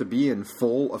just about to be in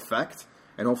full effect,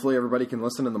 and hopefully everybody can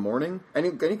listen in the morning.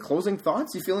 Any closing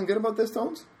thoughts? You feeling good about this,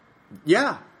 Tones?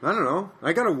 Yeah, I don't know.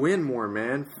 I gotta win more,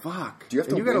 man. Fuck. Do you have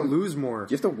to and you gotta win? lose more.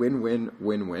 Do you have to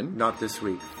win? Not this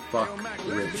week. Fuck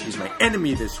Rich. He's my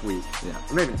enemy this week. Yeah.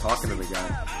 I'm not even talking to the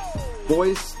guy.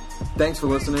 Boys, thanks for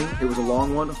listening. It was a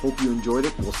long one. Hope you enjoyed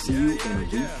it. We'll see you in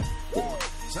week 4.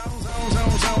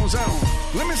 Zone.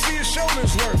 Let me see your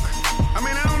shoulders work. I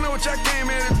mean, I don't know what y'all came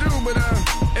here to do, but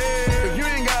if you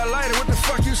ain't got a lighter, what the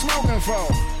fuck you smoking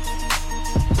for?